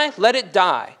die, let it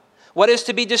die. What is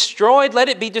to be destroyed, let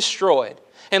it be destroyed.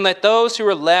 And let those who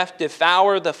are left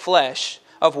devour the flesh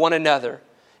of one another.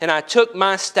 And I took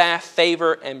my staff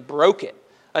favor and broke it,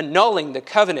 annulling the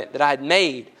covenant that I had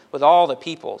made with all the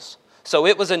peoples. So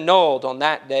it was annulled on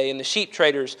that day, and the sheep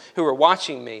traders who were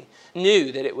watching me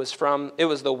knew that it was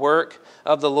the work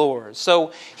of the Lord.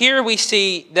 So here we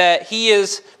see that he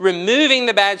is removing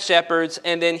the bad shepherds,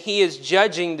 and then he is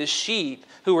judging the sheep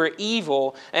who are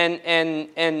evil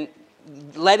and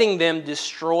letting them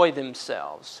destroy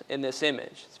themselves in this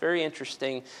image. It's very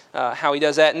interesting how he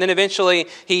does that. And then eventually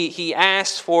he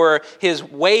asks for his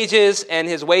wages, and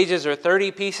his wages are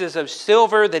 30 pieces of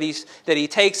silver that he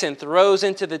takes and throws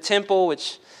into the temple,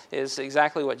 which is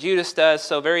exactly what Judas does.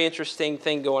 So very interesting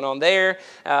thing going on there.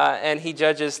 And he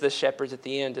judges the shepherds at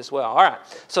the end as well. All right,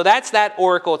 so that's that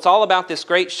oracle. It's all about this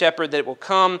great shepherd that will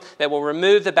come, that will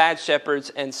remove the bad shepherds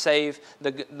and save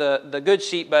the good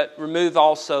sheep, but remove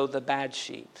also the bad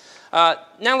sheep.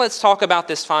 Now let's talk about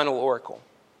this final oracle.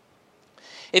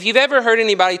 If you've ever heard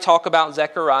anybody talk about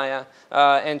Zechariah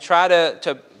and try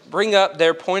to bring up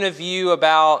their point of view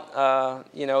about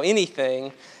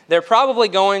anything, they're probably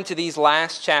going to these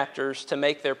last chapters to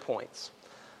make their points.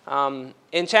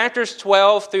 In chapters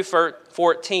 12 through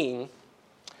 14,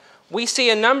 we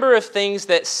see a number of things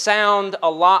that sound a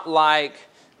lot like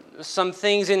some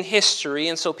things in history,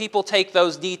 and so people take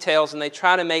those details and they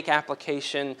try to make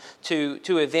application to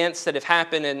events that have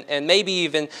happened, and maybe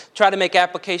even try to make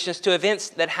applications to events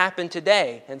that happen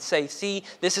today and say, see,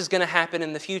 this is going to happen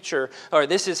in the future, or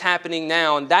this is happening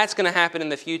now and that's going to happen in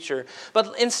the future.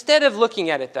 But instead of looking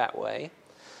at it that way,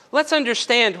 let's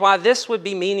understand why this would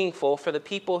be meaningful for the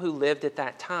people who lived at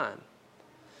that time.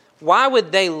 Why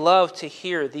would they love to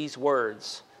hear these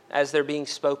words as they're being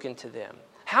spoken to them?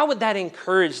 How would that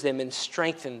encourage them and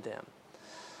strengthen them?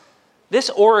 This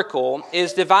oracle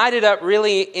is divided up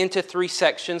really into 3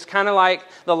 sections, kind of like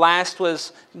the last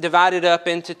was divided up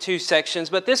into 2 sections.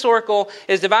 But this oracle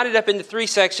is divided up into 3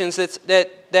 sections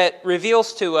that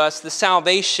reveals to us the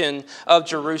salvation of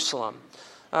Jerusalem.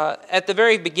 At the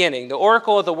very beginning, the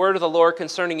oracle of the word of the Lord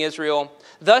concerning Israel.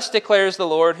 Thus declares the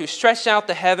Lord, who stretched out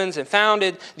the heavens and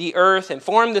founded the earth and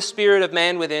formed the spirit of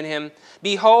man within him.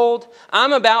 Behold,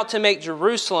 I'm about to make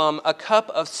Jerusalem a cup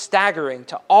of staggering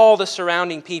to all the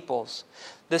surrounding peoples.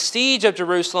 The siege of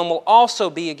Jerusalem will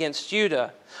also be against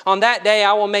Judah. On that day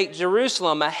I will make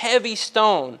Jerusalem a heavy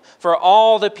stone for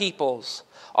all the peoples.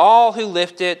 All who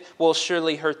lift it will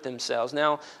surely hurt themselves.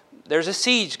 Now, there's a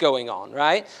siege going on,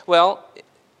 right? Well,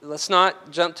 let's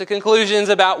not jump to conclusions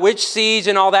about which siege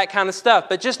and all that kind of stuff,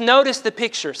 but just notice the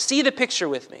picture. See the picture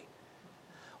with me.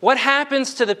 What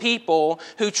happens to the people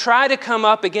who try to come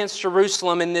up against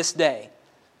Jerusalem in this day?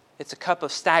 It's a cup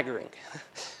of staggering.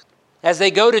 As they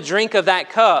go to drink of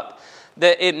that cup,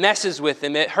 it messes with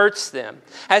them, it hurts them.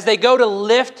 As they go to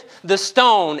lift the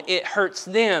stone, it hurts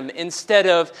them instead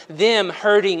of them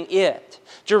hurting it.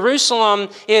 Jerusalem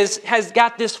has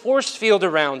got this force field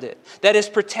around it that is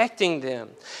protecting them.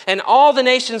 And all the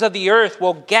nations of the earth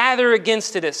will gather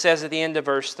against it, it says at the end of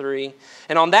verse 3.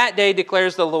 And on that day,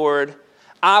 declares the Lord,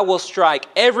 I will strike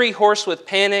every horse with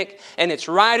panic and its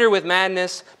rider with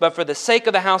madness. But for the sake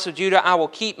of the house of Judah, I will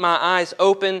keep my eyes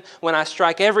open when I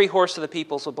strike every horse of the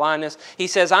peoples with blindness. He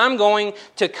says, I'm going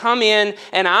to come in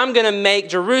and I'm going to make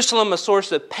Jerusalem a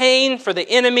source of pain for the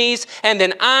enemies. And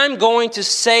then I'm going to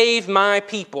save my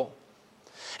people.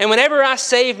 And whenever I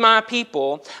save my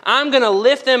people, I'm going to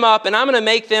lift them up and I'm going to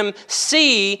make them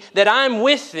see that I'm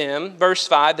with them. Verse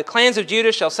 5, the clans of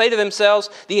Judah shall say to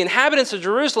themselves, the inhabitants of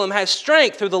Jerusalem have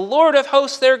strength through the Lord of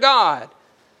hosts their God.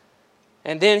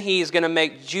 And then he is going to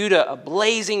make Judah a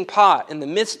blazing pot in the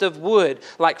midst of wood,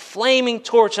 like flaming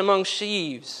torch among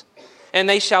sheaves. And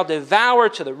they shall devour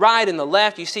to the right and the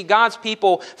left. You see God's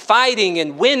people fighting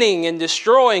and winning and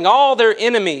destroying all their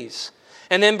enemies.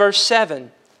 And then verse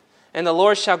 7, and the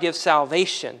Lord shall give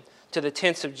salvation to the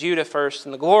tents of Judah first,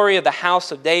 and the glory of the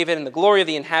house of David and the glory of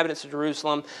the inhabitants of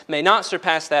Jerusalem may not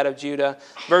surpass that of Judah.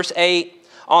 Verse 8,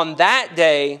 on that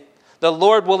day the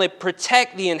Lord will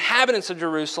protect the inhabitants of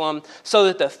Jerusalem, so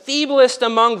that the feeblest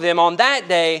among them on that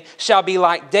day shall be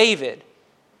like David,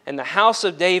 and the house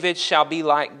of David shall be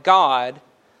like God,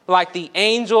 like the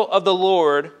angel of the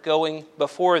Lord going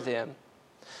before them.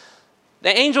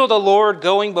 The angel of the Lord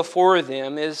going before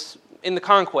them is in the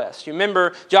conquest. You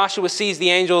remember Joshua sees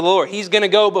the angel of the Lord. He's going to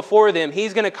go before them.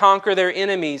 He's going to conquer their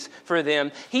enemies for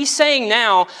them. He's saying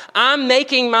now, I'm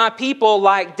making my people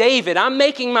like David. I'm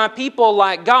making my people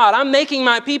like God. I'm making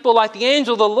my people like the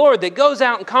angel of the Lord that goes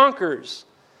out and conquers.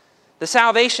 The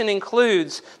salvation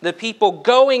includes the people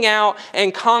going out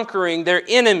and conquering their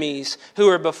enemies who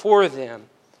are before them.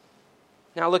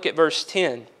 Now look at verse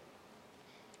 10.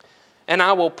 And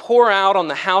I will pour out on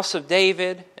the house of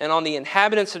David and on the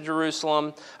inhabitants of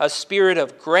Jerusalem a spirit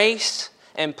of grace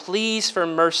and pleas for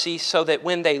mercy, so that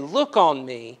when they look on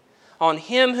me, on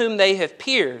him whom they have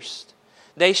pierced,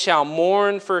 They shall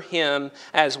mourn for him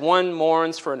as one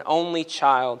mourns for an only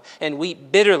child, and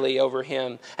weep bitterly over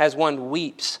him as one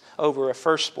weeps over a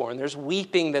firstborn. There's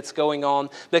weeping that's going on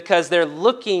because they're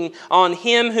looking on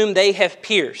him whom they have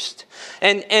pierced.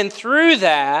 And through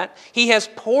that, he has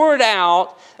poured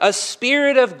out a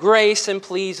spirit of grace and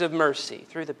pleas of mercy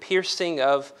through the piercing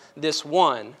of this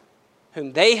one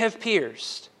whom they have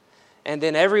pierced. And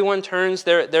then everyone turns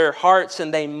their hearts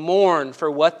and they mourn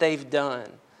for what they've done.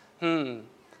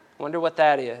 Wonder what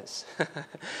that is.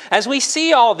 As we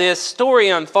see all this story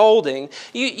unfolding,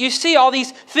 you see all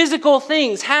these physical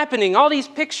things happening, all these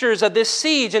pictures of this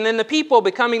siege, and then the people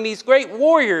becoming these great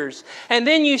warriors. And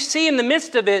then you see in the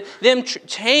midst of it, them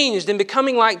changed and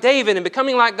becoming like David and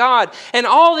becoming like God. And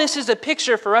all this is a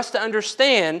picture for us to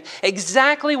understand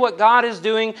exactly what God is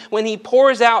doing when he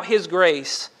pours out his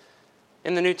grace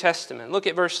in the New Testament. Look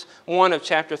at verse 1 of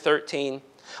chapter 13.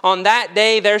 On that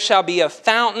day there shall be a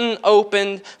fountain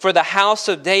opened for the house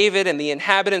of David and the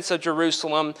inhabitants of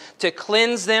Jerusalem to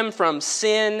cleanse them from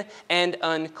sin and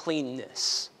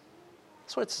uncleanness.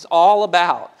 That's what it's all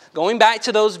about. Going back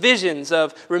to those visions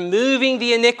of removing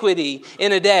the iniquity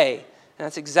in a day. And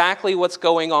that's exactly what's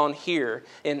going on here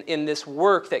in this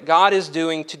work that God is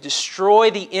doing to destroy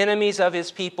the enemies of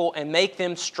his people and make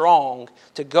them strong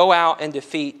to go out and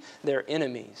defeat their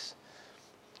enemies.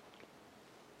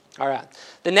 All right.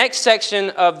 The next section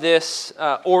of this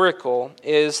oracle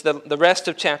is the rest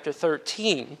of chapter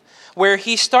 13, where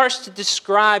he starts to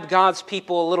describe God's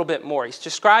people a little bit more. He's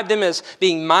described them as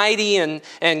being mighty and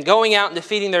going out and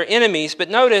defeating their enemies. But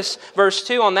notice verse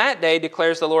 2, on that day,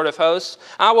 declares the Lord of hosts,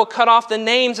 I will cut off the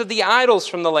names of the idols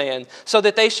from the land, so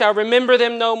that they shall remember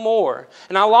them no more.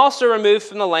 And I will also remove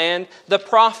from the land the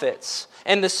prophets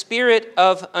and the spirit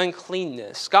of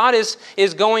uncleanness. God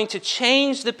is going to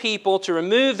change the people to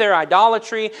remove their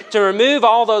idolatry, to remove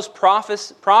all those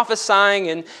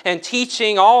prophesying and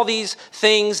teaching, all these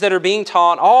things that are being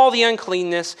taught, all the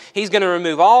uncleanness. He's going to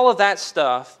remove all of that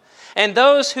stuff. And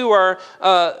those who are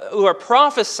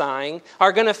prophesying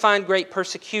are going to find great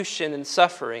persecution and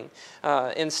suffering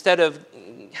instead of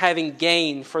having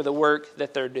gain for the work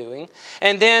that they're doing.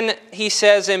 And then he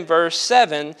says in verse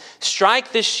 7,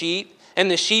 strike the sheep, and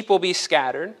the sheep will be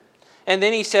scattered. And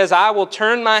then he says, I will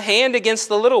turn my hand against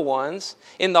the little ones.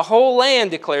 In the whole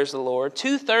land, declares the Lord,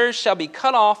 2/3 shall be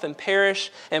cut off and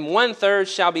perish, and 1/3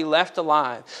 shall be left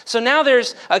alive. So now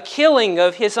there's a killing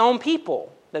of his own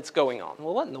people that's going on.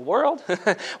 Well, what in the world?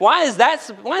 Why is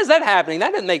that happening?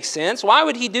 That doesn't make sense. Why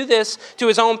would he do this to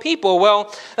his own people?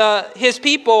 Well, his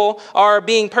people are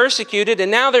being persecuted, and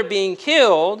now they're being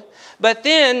killed. But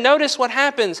then notice what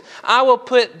happens. I will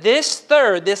put this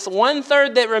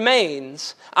 1/3 that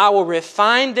remains, I will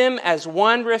refine them as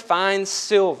one refines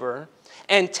silver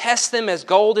and test them as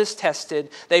gold is tested.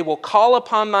 They will call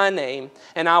upon my name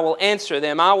and I will answer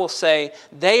them. I will say,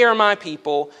 they are my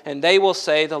people, and they will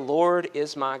say, the Lord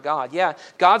is my God. Yeah,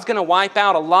 God's going to wipe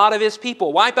out a lot of his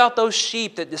people. Wipe out those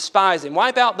sheep that despise him.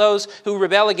 Wipe out those who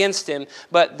rebel against him.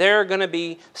 But there are going to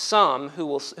be some who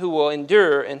will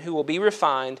endure and who will be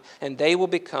refined, and they will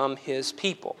become his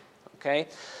people. Okay?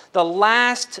 The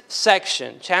last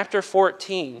section, chapter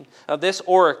 14 of this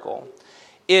oracle,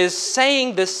 is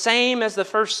saying the same as the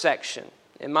first section,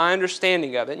 in my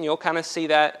understanding of it, and you'll kind of see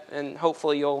that, and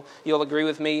hopefully you'll agree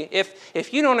with me.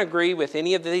 If you don't agree with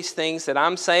any of these things that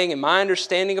I'm saying and my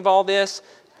understanding of all this,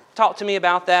 talk to me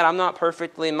about that. I'm not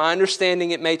perfectly, in my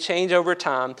understanding, it may change over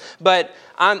time, but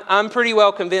I'm pretty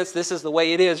well convinced this is the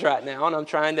way it is right now, and I'm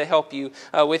trying to help you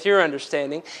with your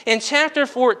understanding. In chapter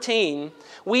 14,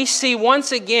 we see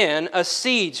once again a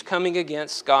siege coming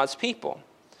against God's people.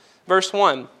 Verse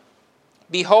 1.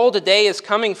 Behold, a day is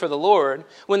coming for the Lord,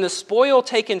 when the spoil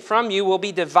taken from you will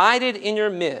be divided in your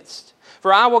midst.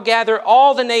 For I will gather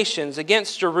all the nations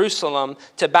against Jerusalem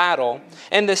to battle,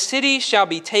 and the city shall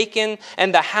be taken,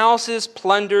 and the houses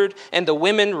plundered, and the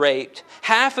women raped.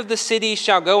 Half of the city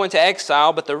shall go into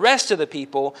exile, but the rest of the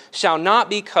people shall not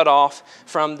be cut off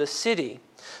from the city.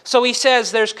 So he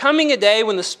says, there's coming a day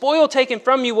when the spoil taken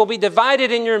from you will be divided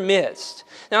in your midst.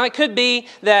 Now, it could be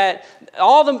that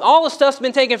all the stuff's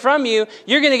been taken from you,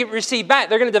 you're going to receive back.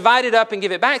 They're going to divide it up and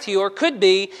give it back to you. Or it could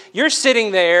be you're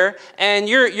sitting there and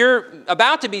you're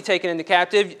about to be taken into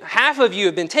captive. Half of you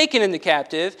have been taken into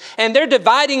captive, and they're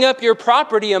dividing up your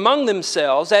property among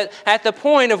themselves at the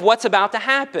point of what's about to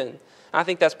happen. I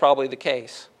think that's probably the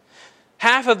case.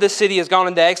 Half of the city has gone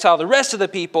into exile. The rest of the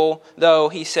people, though,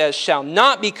 he says, shall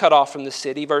not be cut off from the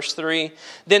city. Verse 3,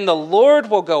 then the Lord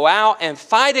will go out and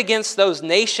fight against those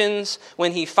nations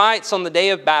when he fights on the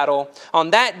day of battle. On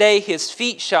that day his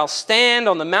feet shall stand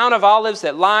on the Mount of Olives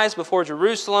that lies before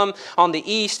Jerusalem on the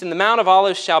east, and the Mount of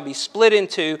Olives shall be split in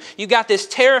two. You got this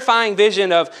terrifying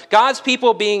vision of God's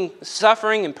people being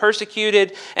suffering and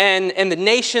persecuted, and the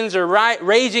nations are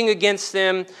raging against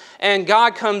them. And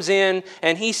God comes in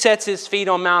and he sets his feet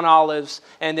on Mount Olives,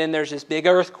 and then there's this big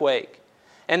earthquake.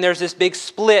 And there's this big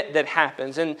split that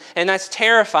happens. And that's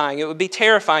terrifying. It would be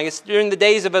terrifying. It's during the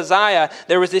days of Uzziah,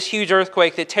 there was this huge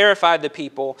earthquake that terrified the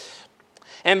people.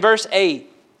 And verse 8,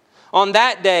 on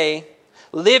that day,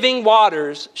 living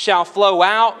waters shall flow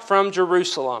out from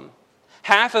Jerusalem,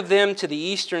 half of them to the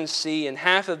eastern sea and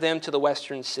half of them to the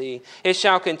western sea. It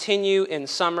shall continue in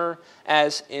summer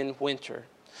as in winter.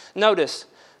 Notice,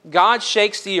 God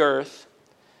shakes the earth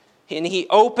and he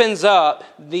opens up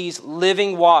these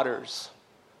living waters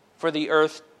for the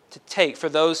earth to take, for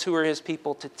those who are his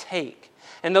people to take.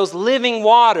 And those living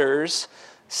waters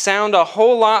sound a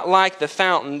whole lot like the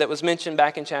fountain that was mentioned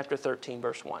back in chapter 13,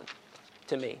 verse 1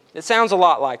 to me. It sounds a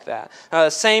lot like that.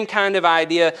 Same kind of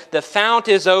idea. The fount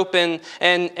is open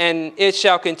and it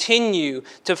shall continue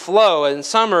to flow in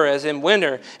summer as in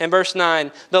winter. And verse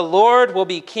 9, the Lord will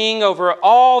be king over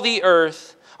all the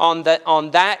earth. On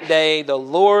that day, the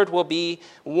Lord will be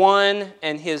one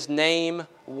and his name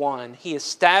one. He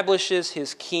establishes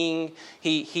his king.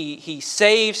 He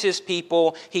saves his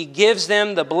people. He gives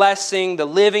them the blessing, the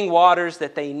living waters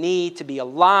that they need to be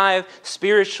alive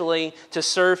spiritually, to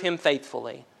serve him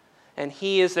faithfully. And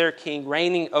he is their king,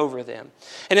 reigning over them.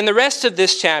 And in the rest of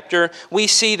this chapter, we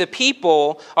see the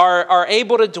people are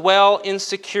able to dwell in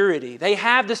security. They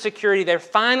have the security they're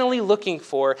finally looking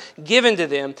for, given to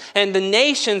them. And the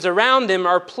nations around them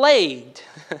are plagued.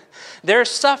 They're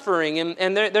suffering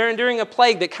and they're enduring a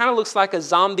plague that kind of looks like a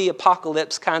zombie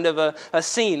apocalypse kind of a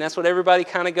scene. That's what everybody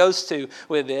kind of goes to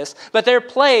with this. But they're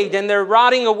plagued and they're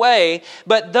rotting away.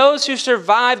 But those who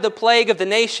survive the plague of the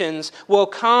nations will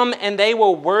come and they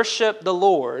will worship the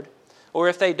Lord. Or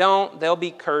if they don't, they'll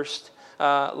be cursed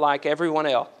like everyone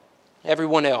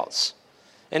else.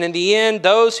 And in the end,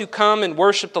 those who come and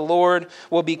worship the Lord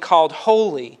will be called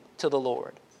holy to the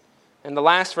Lord. And the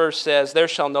last verse says, there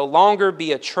shall no longer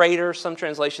be a traitor, some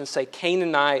translations say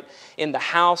Canaanite, in the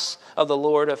house of the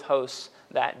Lord of hosts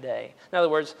that day. In other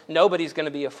words, nobody's going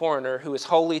to be a foreigner who is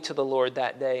holy to the Lord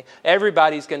that day.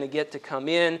 Everybody's going to get to come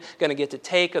in, going to get to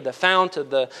take of the fount of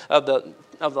the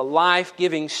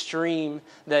life-giving stream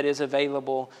that is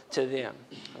available to them.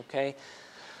 Okay?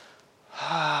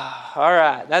 All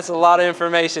right, that's a lot of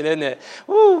information, isn't it?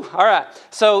 Woo! All right,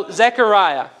 so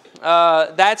Zechariah.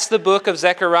 That's the book of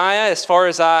Zechariah as far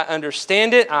as I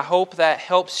understand it. I hope that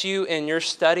helps you in your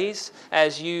studies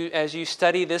as you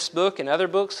study this book and other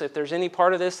books. If there's any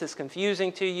part of this that's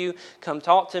confusing to you, come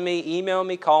talk to me, email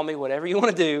me, call me, whatever you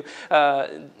want to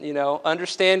do.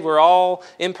 Understand we're all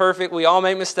imperfect. We all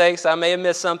make mistakes. I may have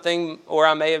missed something, or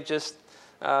I may have just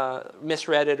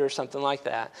misread it or something like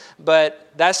that. But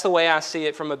that's the way I see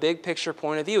it from a big picture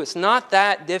point of view. It's not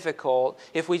that difficult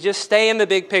if we just stay in the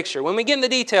big picture. When we get in the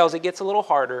details, it gets a little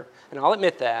harder, and I'll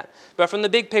admit that. But from the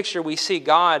big picture, we see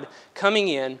God coming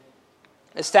in,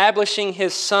 establishing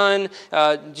his son,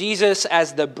 Jesus,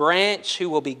 as the branch who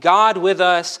will be God with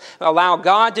us, allow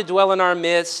God to dwell in our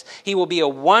midst. He will be a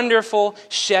wonderful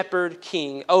shepherd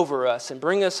king over us and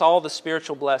bring us all the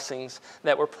spiritual blessings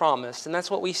that were promised. And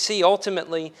that's what we see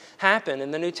ultimately happen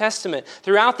in the New Testament.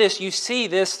 Throughout this, you see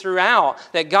this throughout,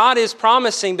 that God is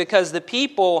promising, because the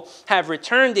people have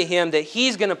returned to him, that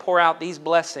he's going to pour out these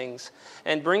blessings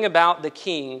and bring about the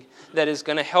king that is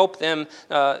going to help them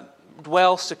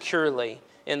dwell securely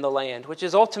in the land, which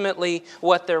is ultimately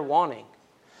what they're wanting.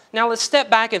 Now let's step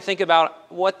back and think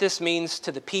about what this means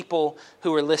to the people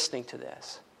who are listening to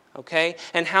this, okay?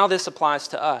 And how this applies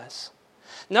to us.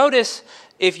 Notice,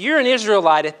 if you're an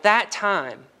Israelite at that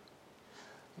time,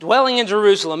 dwelling in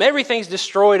Jerusalem, everything's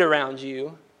destroyed around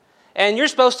you, and you're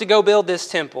supposed to go build this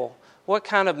temple, what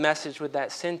kind of message would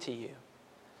that send to you?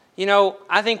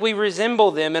 I think we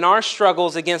resemble them in our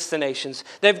struggles against the nations.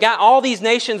 They've got all these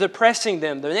nations oppressing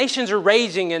them. The nations are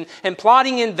raging and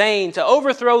plotting in vain to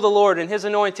overthrow the Lord and his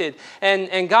anointed.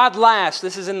 And God laughs.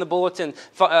 This is in the bulletin,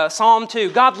 Psalm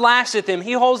 2. God laughs at them.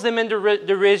 He holds them in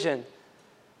derision.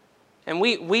 And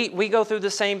we go through the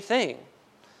same thing.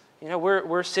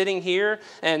 We're sitting here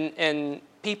and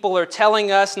People are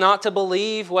telling us not to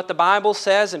believe what the Bible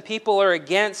says, and people are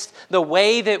against the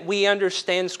way that we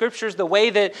understand Scriptures, the way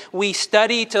that we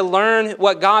study to learn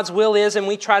what God's will is, and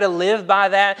we try to live by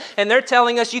that. And they're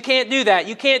telling us, you can't do that,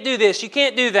 you can't do this, you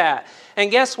can't do that. And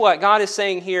guess what? God is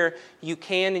saying here, you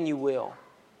can and you will,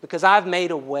 because I've made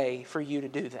a way for you to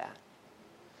do that.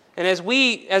 And as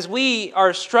we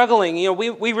are struggling,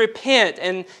 we repent.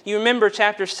 And you remember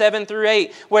chapters 7 through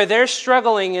 8, where they're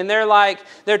struggling and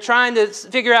they're trying to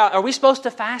figure out, are we supposed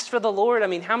to fast for the Lord? I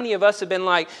mean, how many of us have been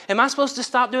like, am I supposed to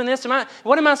stop doing this?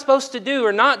 What am I supposed to do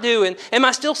or not do? And am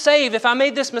I still saved if I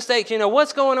made this mistake?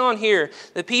 What's going on here?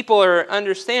 The people are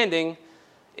understanding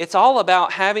it's all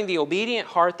about having the obedient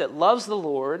heart that loves the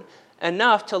Lord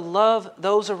enough to love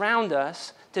those around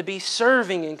us, to be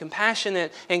serving and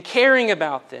compassionate and caring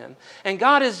about them. And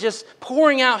God is just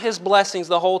pouring out His blessings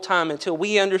the whole time until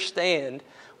we understand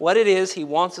what it is He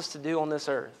wants us to do on this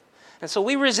earth. And so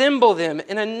we resemble them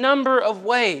in a number of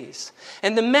ways.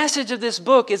 And the message of this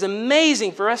book is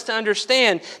amazing for us to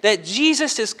understand that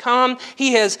Jesus has come,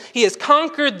 He has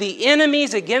conquered the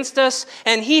enemies against us,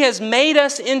 and He has made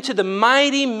us into the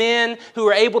mighty men who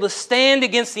are able to stand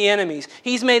against the enemies.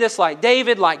 He's made us like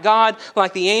David, like God,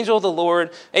 like the angel of the Lord,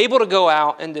 able to go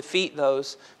out and defeat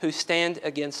those who stand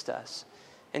against us.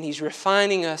 And He's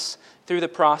refining us through the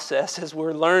process as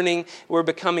we're learning, we're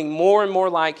becoming more and more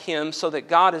like Him so that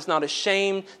God is not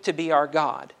ashamed to be our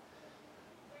God.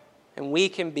 And we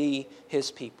can be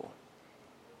His people.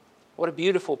 What a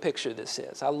beautiful picture this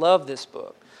is. I love this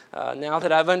book. Now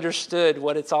that I've understood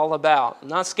what it's all about, I'm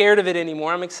not scared of it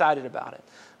anymore. I'm excited about it.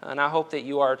 And I hope that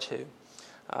you are too.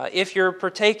 If you're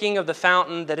partaking of the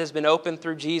fountain that has been opened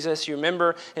through Jesus, you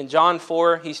remember in John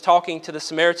 4, He's talking to the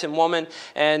Samaritan woman,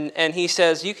 and He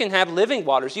says, you can have living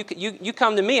waters. You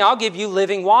come to me, I'll give you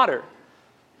living water.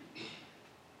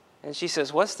 And she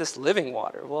says, what's this living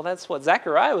water? Well, that's what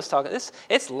Zechariah was talking about.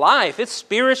 It's life. It's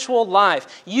spiritual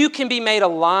life. You can be made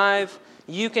alive.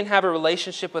 You can have a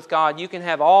relationship with God. You can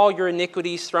have all your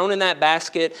iniquities thrown in that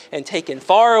basket and taken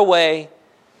far away,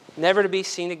 never to be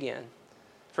seen again.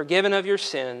 Forgiven of your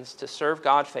sins to serve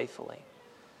God faithfully.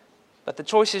 But the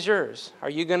choice is yours. Are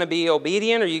you going to be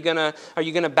obedient? Are you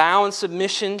going to bow in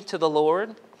submission to the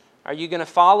Lord? Are you going to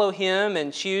follow Him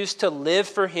and choose to live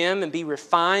for Him and be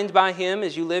refined by Him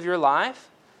as you live your life?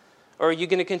 Or are you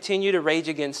going to continue to rage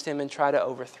against Him and try to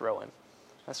overthrow Him?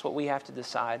 That's what we have to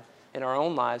decide in our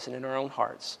own lives and in our own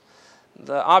hearts.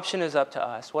 The option is up to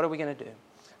us. What are we going to do?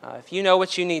 If you know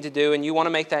what you need to do and you want to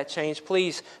make that change,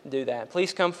 please do that.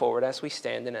 Please come forward as we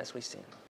stand and as we sing.